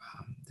 Father,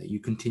 that you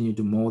continue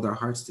to mold our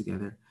hearts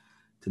together,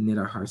 to knit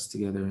our hearts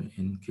together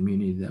in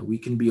community, that we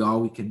can be all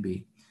we can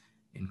be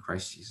in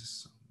Christ Jesus.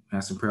 So I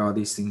ask and pray all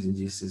these things in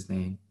Jesus'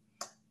 name.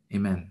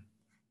 Amen.